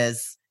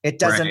it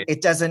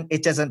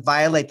doesn't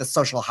violate the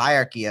social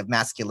hierarchy of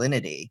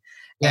masculinity.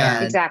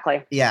 Yeah,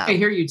 exactly. Yeah, I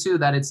hear you too.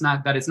 That it's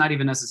not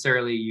even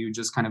necessarily you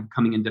just kind of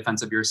coming in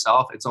defense of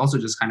yourself. It's also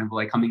just kind of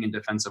like coming in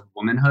defense of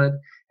womanhood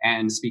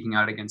and speaking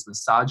out against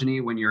misogyny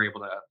when you're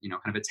able to,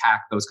 kind of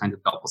attack those kinds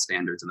of double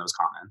standards in those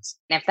comments.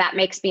 If that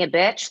makes me a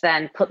bitch,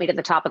 then put me to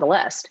the top of the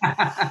list.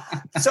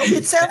 So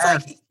it sounds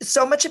like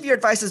so much of your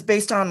advice is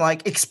based on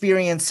like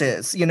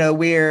experiences,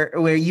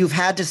 where you've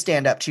had to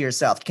stand up to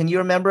yourself. Can you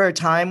remember a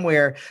time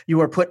where you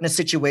were put in a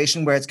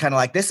situation where it's kind of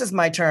like, this is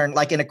my turn,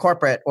 like in a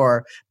corporate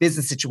or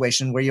business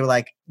situation where you're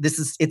like,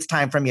 it's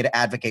time for me to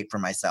advocate for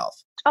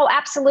myself? Oh,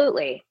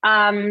 absolutely.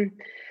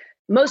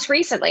 Most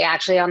recently,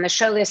 actually, on the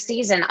show this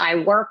season, I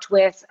worked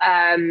with,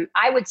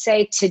 I would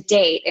say to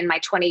date, in my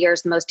 20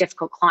 years, the most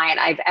difficult client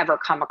I've ever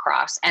come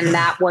across. And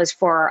that was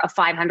for a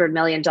 $500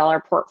 million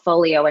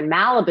portfolio in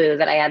Malibu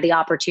that I had the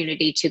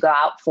opportunity to go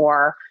out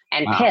for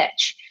and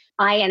pitch.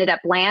 I ended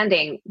up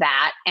landing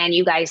that, and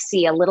you guys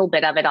see a little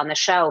bit of it on the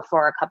show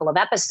for a couple of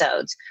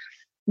episodes.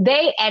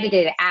 They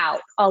edited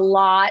out a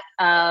lot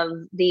of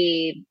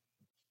the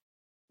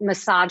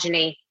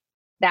misogyny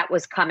that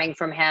was coming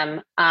from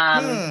him.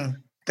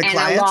 The and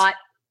client? a lot.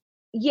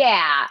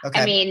 Yeah.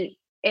 Okay. I mean,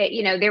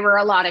 there were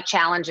a lot of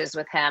challenges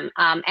with him.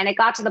 And it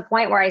got to the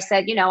point where I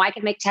said, I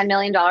could make $10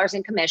 million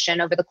in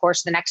commission over the course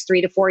of the next 3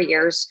 to 4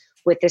 years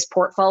with this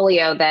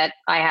portfolio that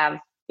I have,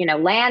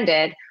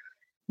 landed,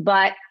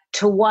 but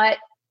to what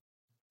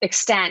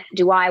extent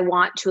do I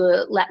want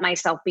to let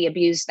myself be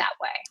abused that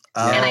way?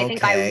 And I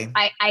think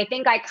I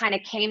think I kind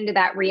of came to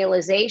that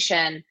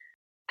realization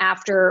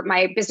after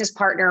my business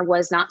partner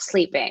was not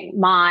sleeping.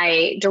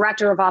 My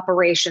director of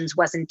operations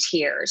was in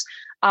tears.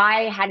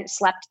 I hadn't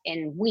slept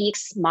in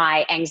weeks.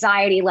 My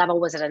anxiety level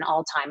was at an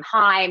all-time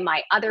high.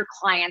 My other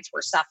clients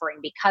were suffering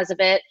because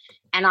of it.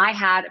 And I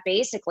had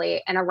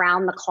basically an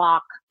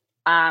around-the-clock,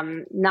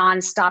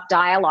 nonstop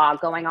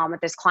dialogue going on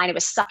with this client. It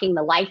was sucking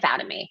the life out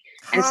of me.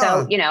 And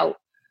so,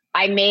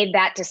 I made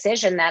that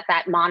decision that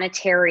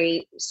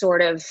monetary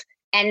sort of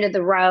end of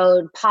the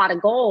road pot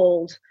of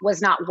gold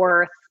was not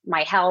worth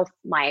my health,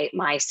 my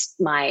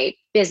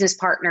business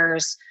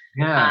partners,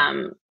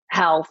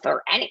 health,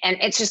 or and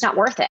it's just not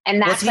worth it.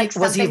 And that's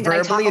was he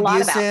verbally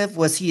abusive?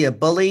 Was he a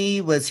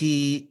bully? Was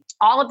he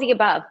all of the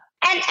above?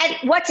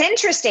 And what's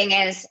interesting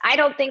is I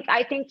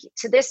think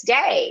to this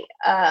day,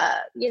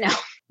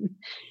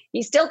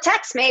 he still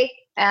texts me.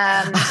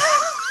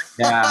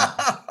 Yeah.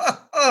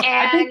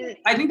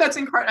 I think that's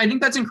incredible. I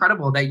think that's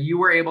incredible that you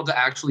were able to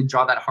actually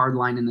draw that hard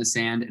line in the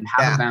sand and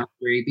have a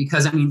boundary,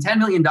 because $10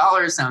 million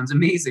sounds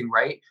amazing,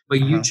 right? But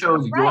you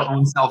chose your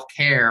own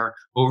self-care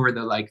over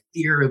the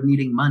fear of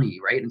needing money,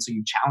 right? And so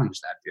you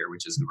challenged that fear,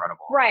 which is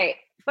incredible. Right.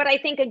 But I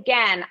think,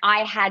 again,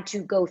 I had to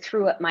go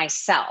through it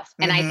myself.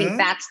 And I think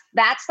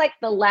that's like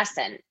the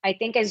lesson. I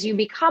think as you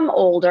become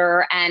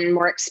older and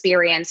more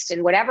experienced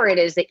in whatever it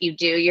is that you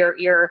do,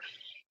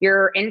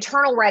 your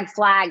internal red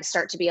flags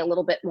start to be a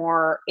little bit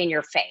more in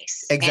your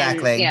face.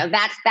 Exactly. And,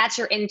 that's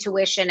your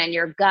intuition and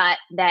your gut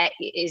that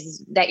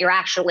you're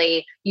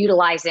actually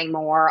utilizing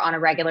more on a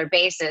regular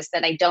basis,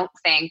 that I don't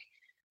think,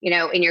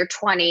 in your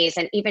 20s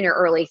and even your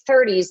early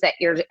 30s that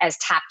you're as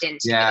tapped into.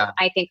 Yeah.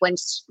 I think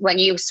when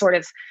you sort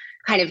of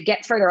kind of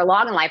get further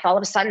along in life, all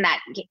of a sudden that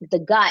the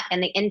gut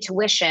and the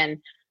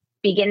intuition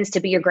begins to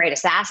be your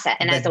greatest asset.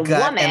 And as a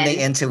woman, and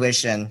the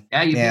intuition.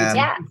 Yeah, you pay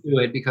attention to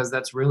it, because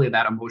that's really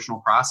that emotional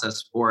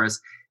process for us.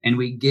 And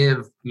we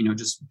give,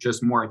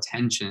 just more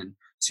attention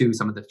to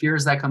some of the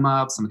fears that come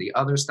up, some of the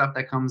other stuff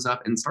that comes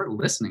up, and start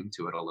listening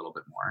to it a little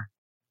bit more.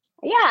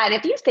 Yeah. And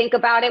if you think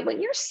about it,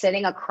 when you're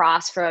sitting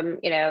across from,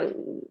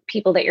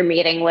 people that you're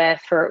meeting with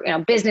for,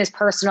 business,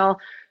 personal,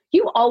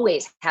 you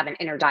always have an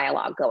inner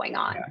dialogue going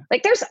on. Yeah.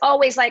 There's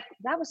always that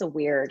was a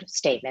weird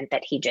statement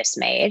that he just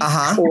made,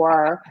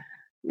 or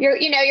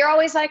you're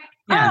always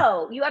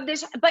oh, you have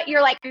this, but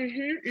you're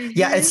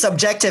yeah, it's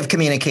subjective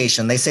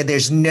communication. They say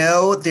there's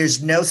no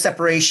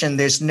separation.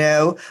 There's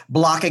no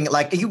blocking.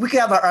 We could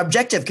have our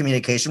objective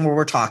communication where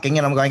we're talking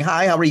and I'm going,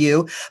 hi, how are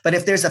you? But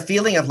if there's a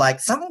feeling of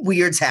something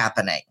weird's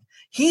happening,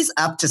 he's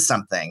up to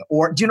something,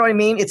 or do you know what I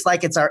mean? It's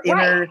it's our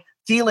inner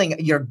feeling,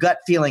 your gut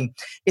feeling.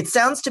 It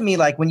sounds to me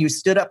like when you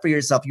stood up for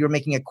yourself, you were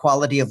making a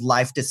quality of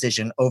life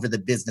decision over the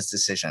business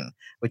decision,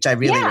 which I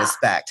really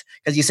respect.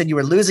 Because you said you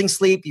were losing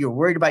sleep, you were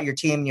worried about your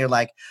team, and you're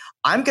like,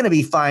 I'm going to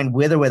be fine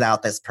with or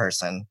without this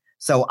person.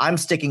 So I'm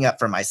sticking up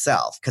for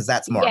myself because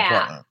that's more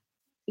important.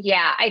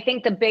 Yeah. I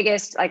think the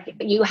biggest,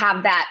 you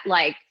have that,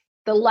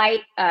 the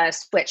light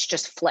switch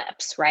just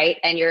flips, right?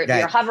 And you're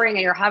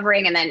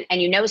hovering and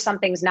then,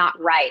 something's not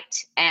right.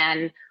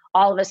 And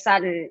all of a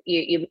sudden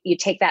you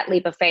take that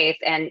leap of faith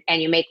and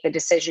you make the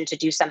decision to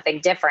do something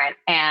different,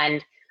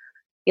 and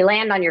you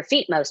land on your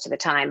feet most of the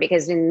time,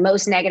 because in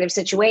most negative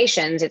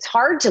situations, it's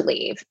hard to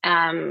leave.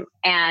 And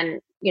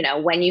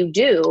when you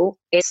do,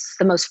 it's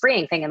the most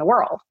freeing thing in the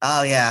world.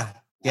 Oh yeah.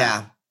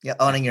 Yeah. Yeah.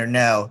 Owning your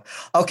no.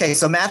 Okay.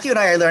 So Matthew and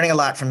I are learning a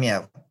lot from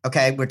you.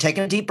 Okay. We're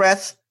taking a deep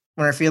breath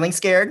when we're feeling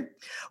scared.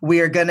 We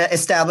are going to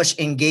establish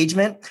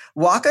engagement.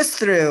 Walk us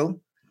through.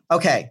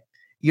 Okay.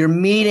 You're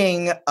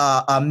meeting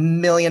a $1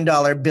 million,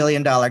 $1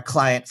 billion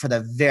client for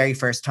the very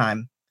first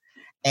time,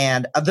 and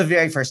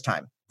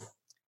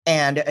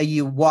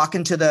you walk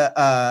into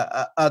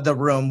the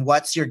room.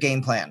 What's your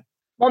game plan?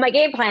 Well, my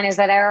game plan is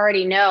that I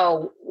already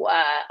know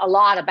a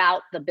lot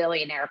about the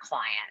billionaire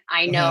client.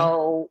 I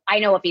know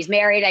if he's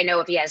married. I know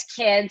if he has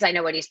kids. I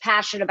know what he's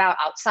passionate about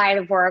outside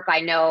of work. I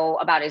know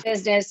about his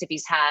business, if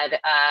he's had,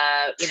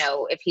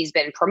 if he's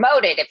been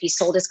promoted, if he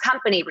sold his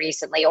company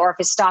recently, or if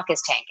his stock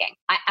is tanking.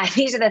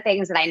 These are the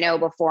things that I know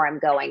before I'm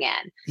going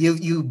in.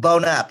 You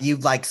bone up. You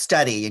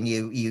study, and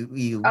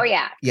you. Oh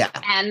yeah. Yeah.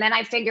 And then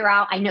I figure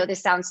out. I know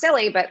this sounds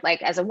silly, but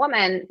as a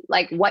woman,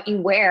 what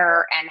you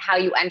wear and how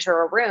you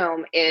enter a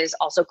room is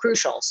also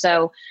crucial.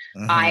 So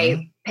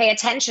I pay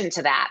attention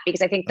to that,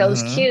 because I think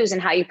those cues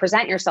and how you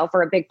present yourself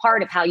are a big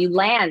part of how you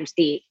land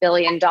the $1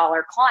 billion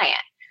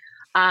client.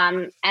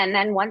 And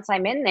then once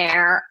I'm in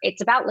there,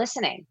 it's about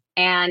listening,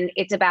 and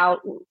it's about,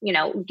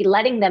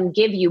 letting them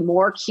give you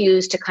more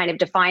cues to kind of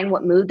define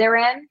what mood they're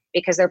in,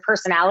 because their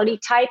personality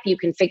type, you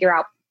can figure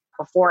out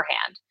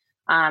beforehand.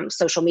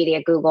 Social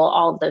media, Google,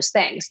 all of those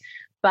things.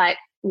 But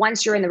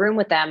once you're in the room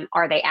with them,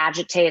 are they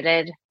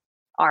agitated?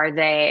 Are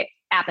they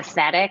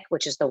apathetic,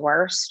 which is the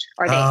worst?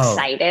 Are they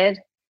excited?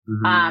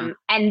 And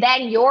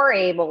then you're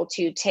able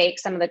to take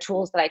some of the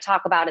tools that I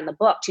talk about in the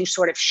book to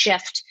sort of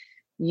shift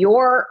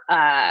your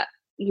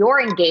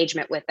your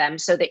engagement with them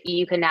so that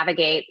you can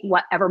navigate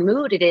whatever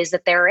mood it is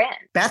that they're in.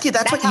 Matthew,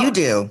 that's what you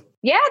do.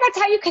 Yeah, that's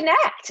how you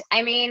connect.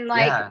 I mean,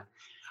 like, yeah.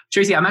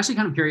 Tracy, I'm actually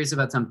kind of curious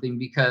about something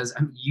because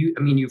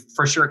you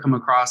for sure come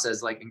across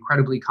as like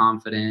incredibly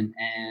confident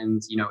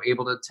and,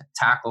 able to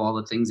tackle all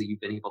the things that you've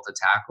been able to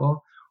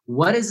tackle.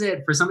 What is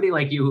it for somebody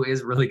like you who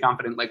is really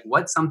confident? Like,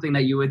 what's something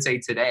that you would say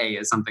today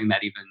is something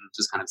that even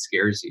just kind of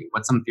scares you?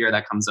 What's some fear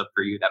that comes up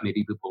for you that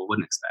maybe people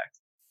wouldn't expect?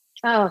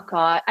 Oh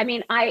God. I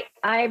mean, I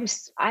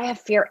have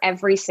fear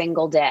every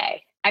single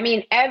day. I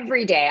mean,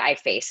 every day I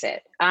face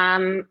it.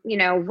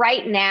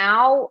 Right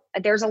now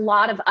there's a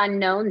lot of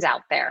unknowns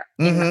out there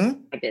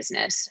in my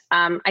business.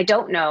 I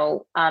don't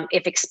know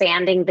if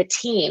expanding the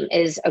team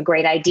is a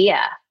great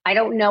idea. I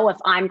don't know if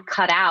I'm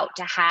cut out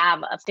to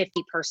have a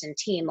 50-person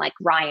team like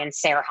Ryan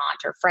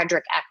Serhant or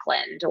Frederick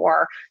Eklund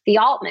or the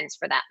Altmans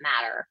for that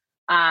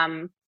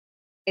matter.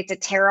 It's a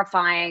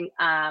terrifying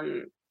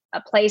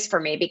a place for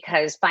me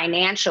because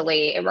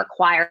financially it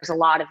requires a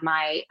lot of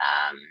my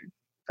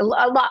a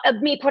lot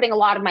of me putting a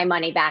lot of my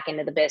money back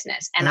into the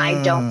business. And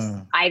I'm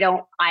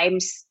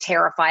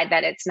terrified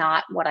that it's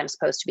not what I'm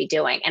supposed to be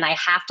doing. And I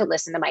have to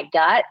listen to my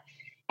gut,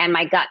 and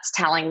my gut's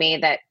telling me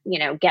that,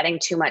 getting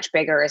too much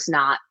bigger is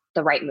not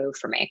the right move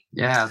for me.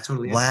 Yeah,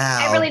 totally.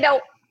 Wow.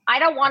 I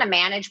don't want to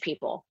manage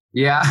people.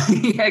 Yeah,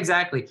 yeah,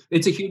 exactly.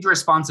 It's a huge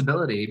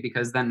responsibility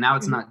because then now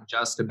it's not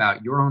just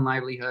about your own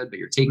livelihood, but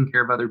you're taking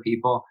care of other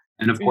people.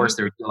 And of course,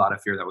 there would be a lot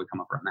of fear that would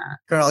come up from that.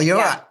 Girl,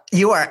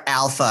 you are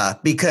alpha,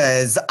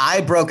 because I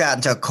broke out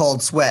into a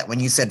cold sweat when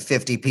you said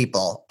 50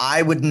 people.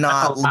 I would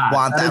not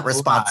want that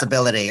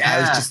responsibility. Yeah. I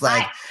was just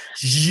like,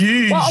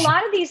 geez. Well, a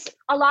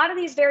lot of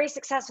these very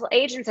successful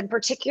agents, and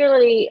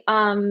particularly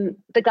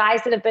the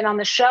guys that have been on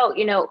the show,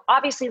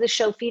 obviously the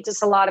show feeds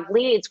us a lot of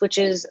leads, which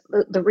is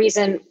the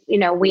reason,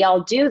 we all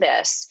do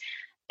this.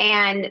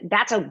 And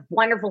that's a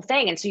wonderful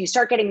thing. And so you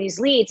start getting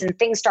these leads and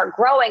things start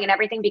growing and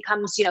everything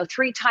becomes,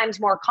 3 times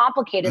more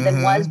complicated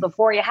than was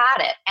before you had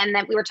it. And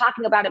then we were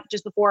talking about it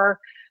just before,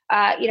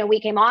 we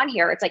came on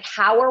here. It's like,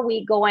 how are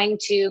we going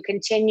to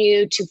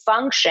continue to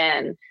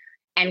function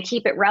and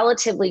keep it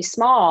relatively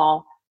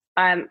small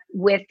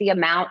with the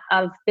amount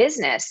of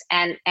business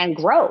and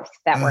growth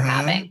that we're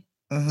having?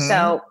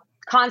 So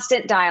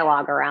constant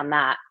dialogue around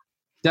that.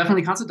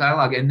 Definitely constant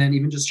dialogue. And then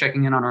even just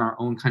checking in on our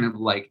own kind of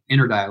like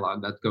inner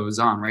dialogue that goes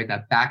on, right?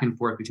 That back and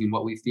forth between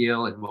what we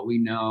feel and what we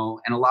know.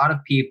 And a lot of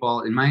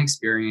people, in my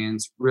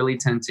experience, really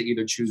tend to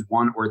either choose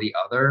one or the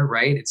other,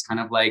 right? It's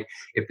kind of like,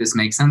 if this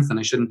makes sense, then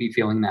I shouldn't be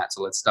feeling that.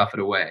 So let's stuff it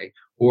away.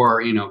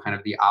 Or, kind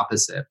of the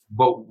opposite.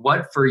 But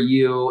what for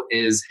you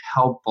is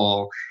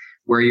helpful,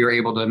 where you're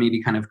able to maybe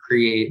kind of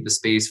create the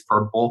space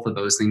for both of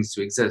those things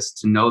to exist,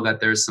 to know that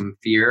there's some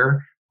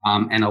fear,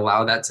 and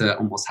allow that to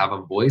almost have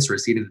a voice or a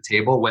seat at the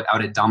table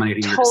without it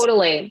dominating your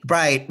decision.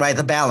 Right.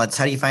 The balance.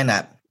 How do you find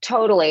that?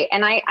 Totally.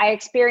 And I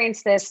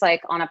experienced this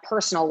like on a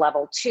personal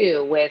level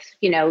too, with,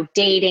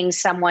 dating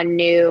someone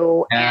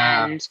new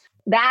and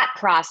that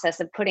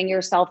process of putting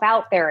yourself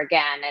out there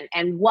again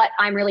and what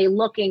I'm really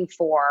looking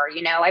for.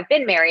 I've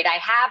been married, I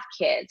have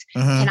kids.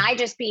 Can I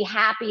just be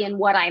happy in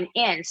what I'm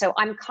in? So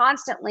I'm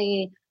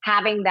constantly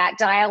having that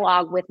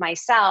dialogue with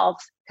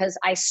myself because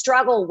I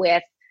struggle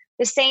with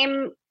the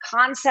same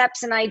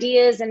concepts and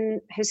ideas and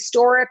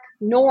historic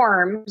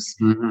norms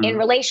in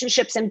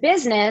relationships and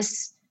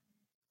business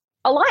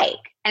alike.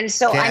 And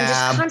so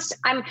I'm just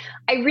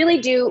I really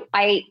do.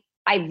 I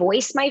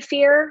voice my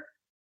fear,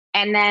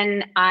 and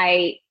then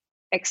I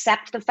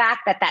accept the fact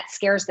that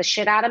scares the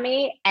shit out of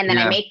me. And then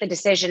I make the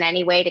decision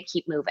anyway to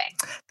keep moving.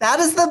 That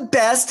is the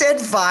best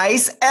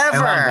advice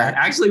ever.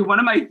 Actually, one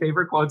of my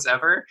favorite quotes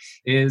ever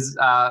is,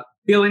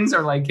 feelings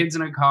are like kids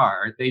in a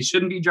car. They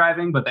shouldn't be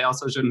driving, but they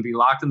also shouldn't be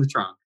locked in the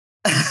trunk.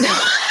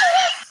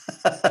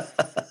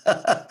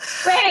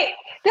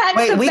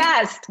 Wait, the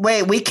best.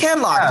 Wait, we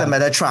can lock them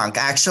in a trunk,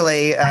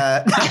 actually.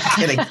 No,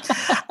 kidding.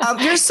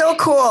 You're so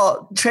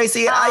cool,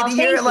 Tracy.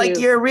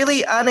 You're a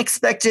really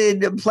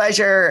unexpected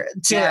pleasure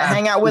to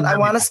hang out with. I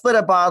want to split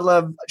a bottle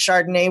of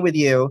Chardonnay with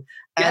you.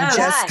 And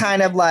just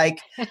kind of like,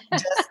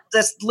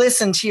 just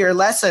listen to your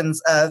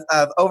lessons of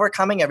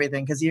overcoming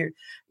everything, because you're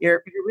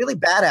really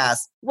badass.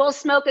 We'll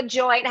smoke a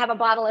joint, have a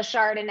bottle of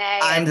Chardonnay.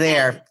 I'm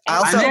there.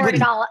 Also,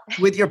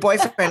 with your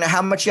boyfriend,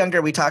 how much younger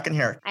are we talking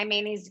here? I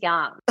mean, he's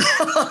young. Is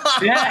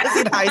he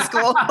in high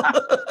school?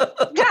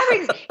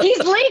 He's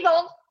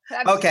legal.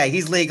 Okay,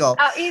 he's legal.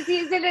 He's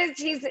in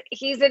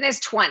his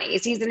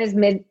 20s. He's in his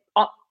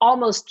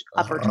almost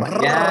upper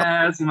 20s.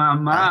 Yes,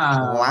 mama.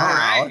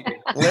 Wow. Right.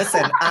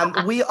 Listen,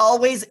 we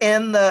always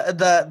end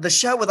the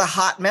show with a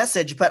hot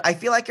message, but I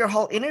feel like your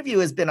whole interview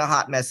has been a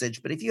hot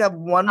message. But if you have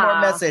one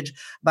more message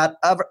about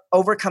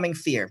overcoming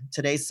fear,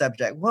 today's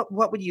subject,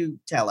 what would you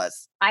tell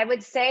us? I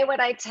would say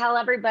what I tell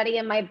everybody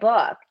in my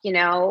book,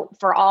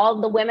 for all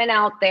the women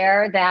out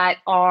there that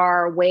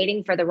are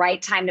waiting for the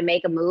right time to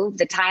make a move,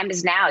 the time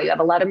is now. You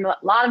have a lot of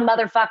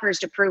motherfuckers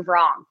to prove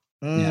wrong.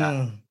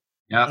 Yeah.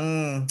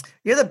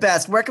 You're the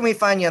best. Where can we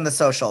find you on the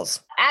socials?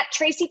 At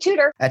Tracy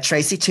Tutor. At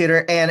Tracy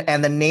Tutor.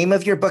 And the name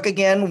of your book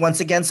again, once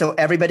again, so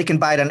everybody can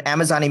buy it on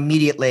Amazon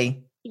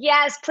immediately.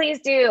 Yes, please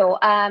do.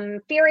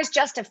 Fear is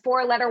just a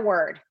 4-letter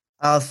word.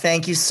 Oh,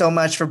 thank you so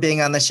much for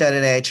being on the show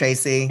today,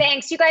 Tracy.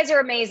 Thanks. You guys are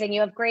amazing.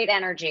 You have great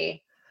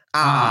energy.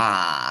 We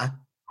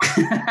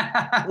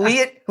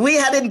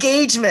had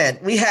engagement.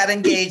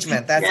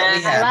 That's what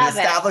we had. We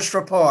established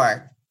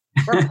rapport.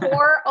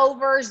 Rapport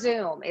over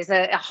Zoom is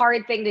a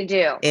hard thing to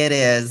do. It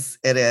is.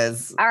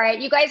 All right.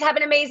 You guys have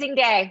an amazing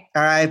day.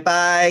 All right.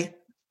 Bye.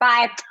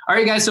 Bye. All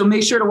right, guys. So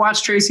make sure to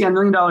watch Tracy on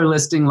 $1 Million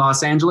Listing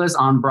Los Angeles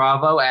on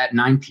Bravo at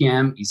 9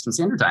 p.m. Eastern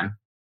Standard Time.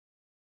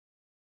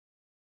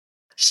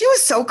 She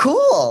was so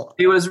cool.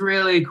 She was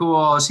really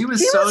cool. She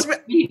was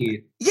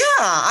sweet. Yeah,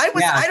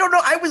 I don't know.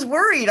 I was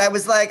worried. I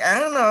was like, I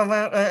don't know.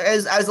 I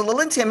was a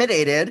little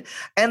intimidated.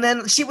 And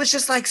then she was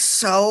just like,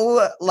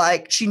 so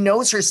like, she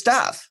knows her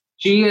stuff.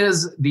 She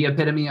is the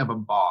epitome of a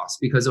boss,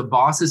 because a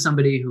boss is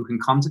somebody who can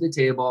come to the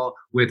table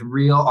with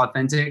real,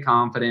 authentic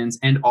confidence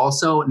and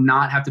also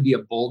not have to be a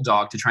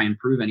bulldog to try and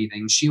prove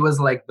anything. She was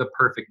like the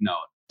perfect note.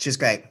 She's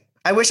great.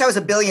 I wish I was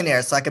a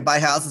billionaire so I could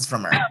buy houses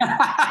from her.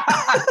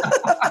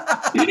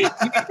 Me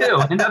too,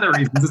 and other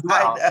reasons as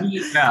well.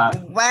 Yeah.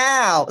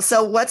 Wow.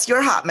 So what's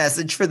your hot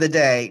message for the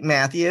day,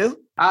 Matthew?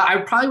 I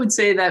probably would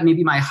say that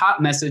maybe my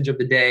hot message of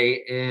the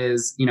day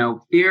is,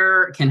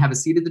 fear can have a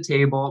seat at the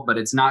table, but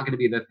it's not going to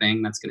be the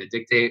thing that's going to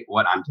dictate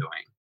what I'm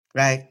doing.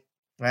 Right.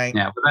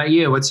 Yeah. What about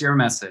you? What's your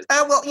message?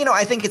 Well,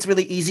 I think it's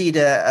really easy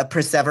to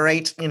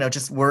perseverate,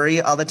 just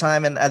worry all the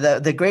time. And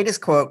the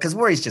greatest quote, because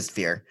worry is just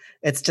fear.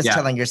 It's just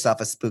telling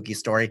yourself a spooky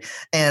story.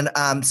 And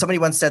somebody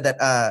once said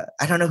that,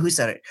 I don't know who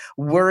said it,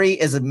 worry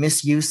is a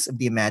misuse of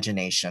the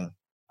imagination.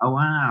 Oh,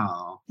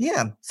 wow.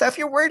 Yeah. So if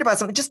you're worried about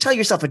something, just tell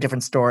yourself a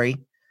different story.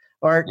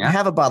 Or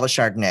have a bottle of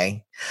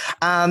Chardonnay.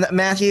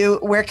 Matthew,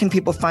 where can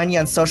people find you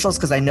on socials?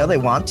 Because I know they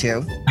want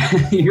to.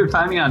 You can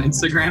find me on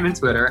Instagram and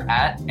Twitter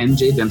at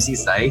MJ Dempsey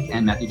Psych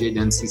and Matthew J.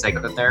 Dempsey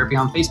Psychotherapy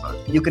on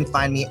Facebook. You can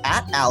find me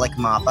at Alec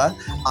Mapa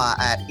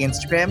at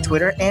Instagram,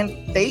 Twitter, and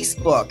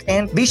Facebook.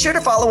 And be sure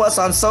to follow us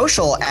on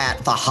social at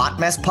The Hot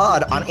Mess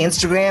Pod on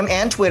Instagram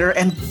and Twitter.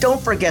 And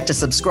don't forget to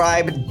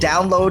subscribe,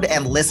 download,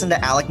 and listen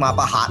to Alec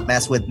Mapa Hot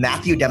Mess with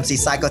Matthew Dempsey,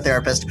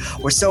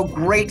 psychotherapist. We're so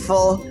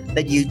grateful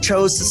that you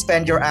chose to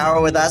spend your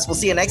hour with us. We'll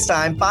see you next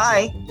time.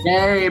 Bye.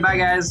 Yay. Bye,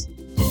 guys.